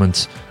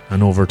improvements,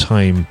 and over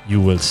time you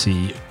will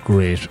see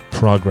great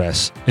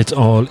progress. It's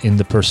all in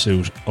the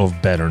pursuit of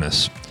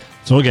betterness.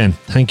 So again,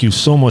 thank you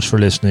so much for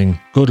listening.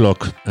 Good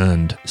luck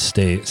and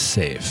stay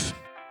safe.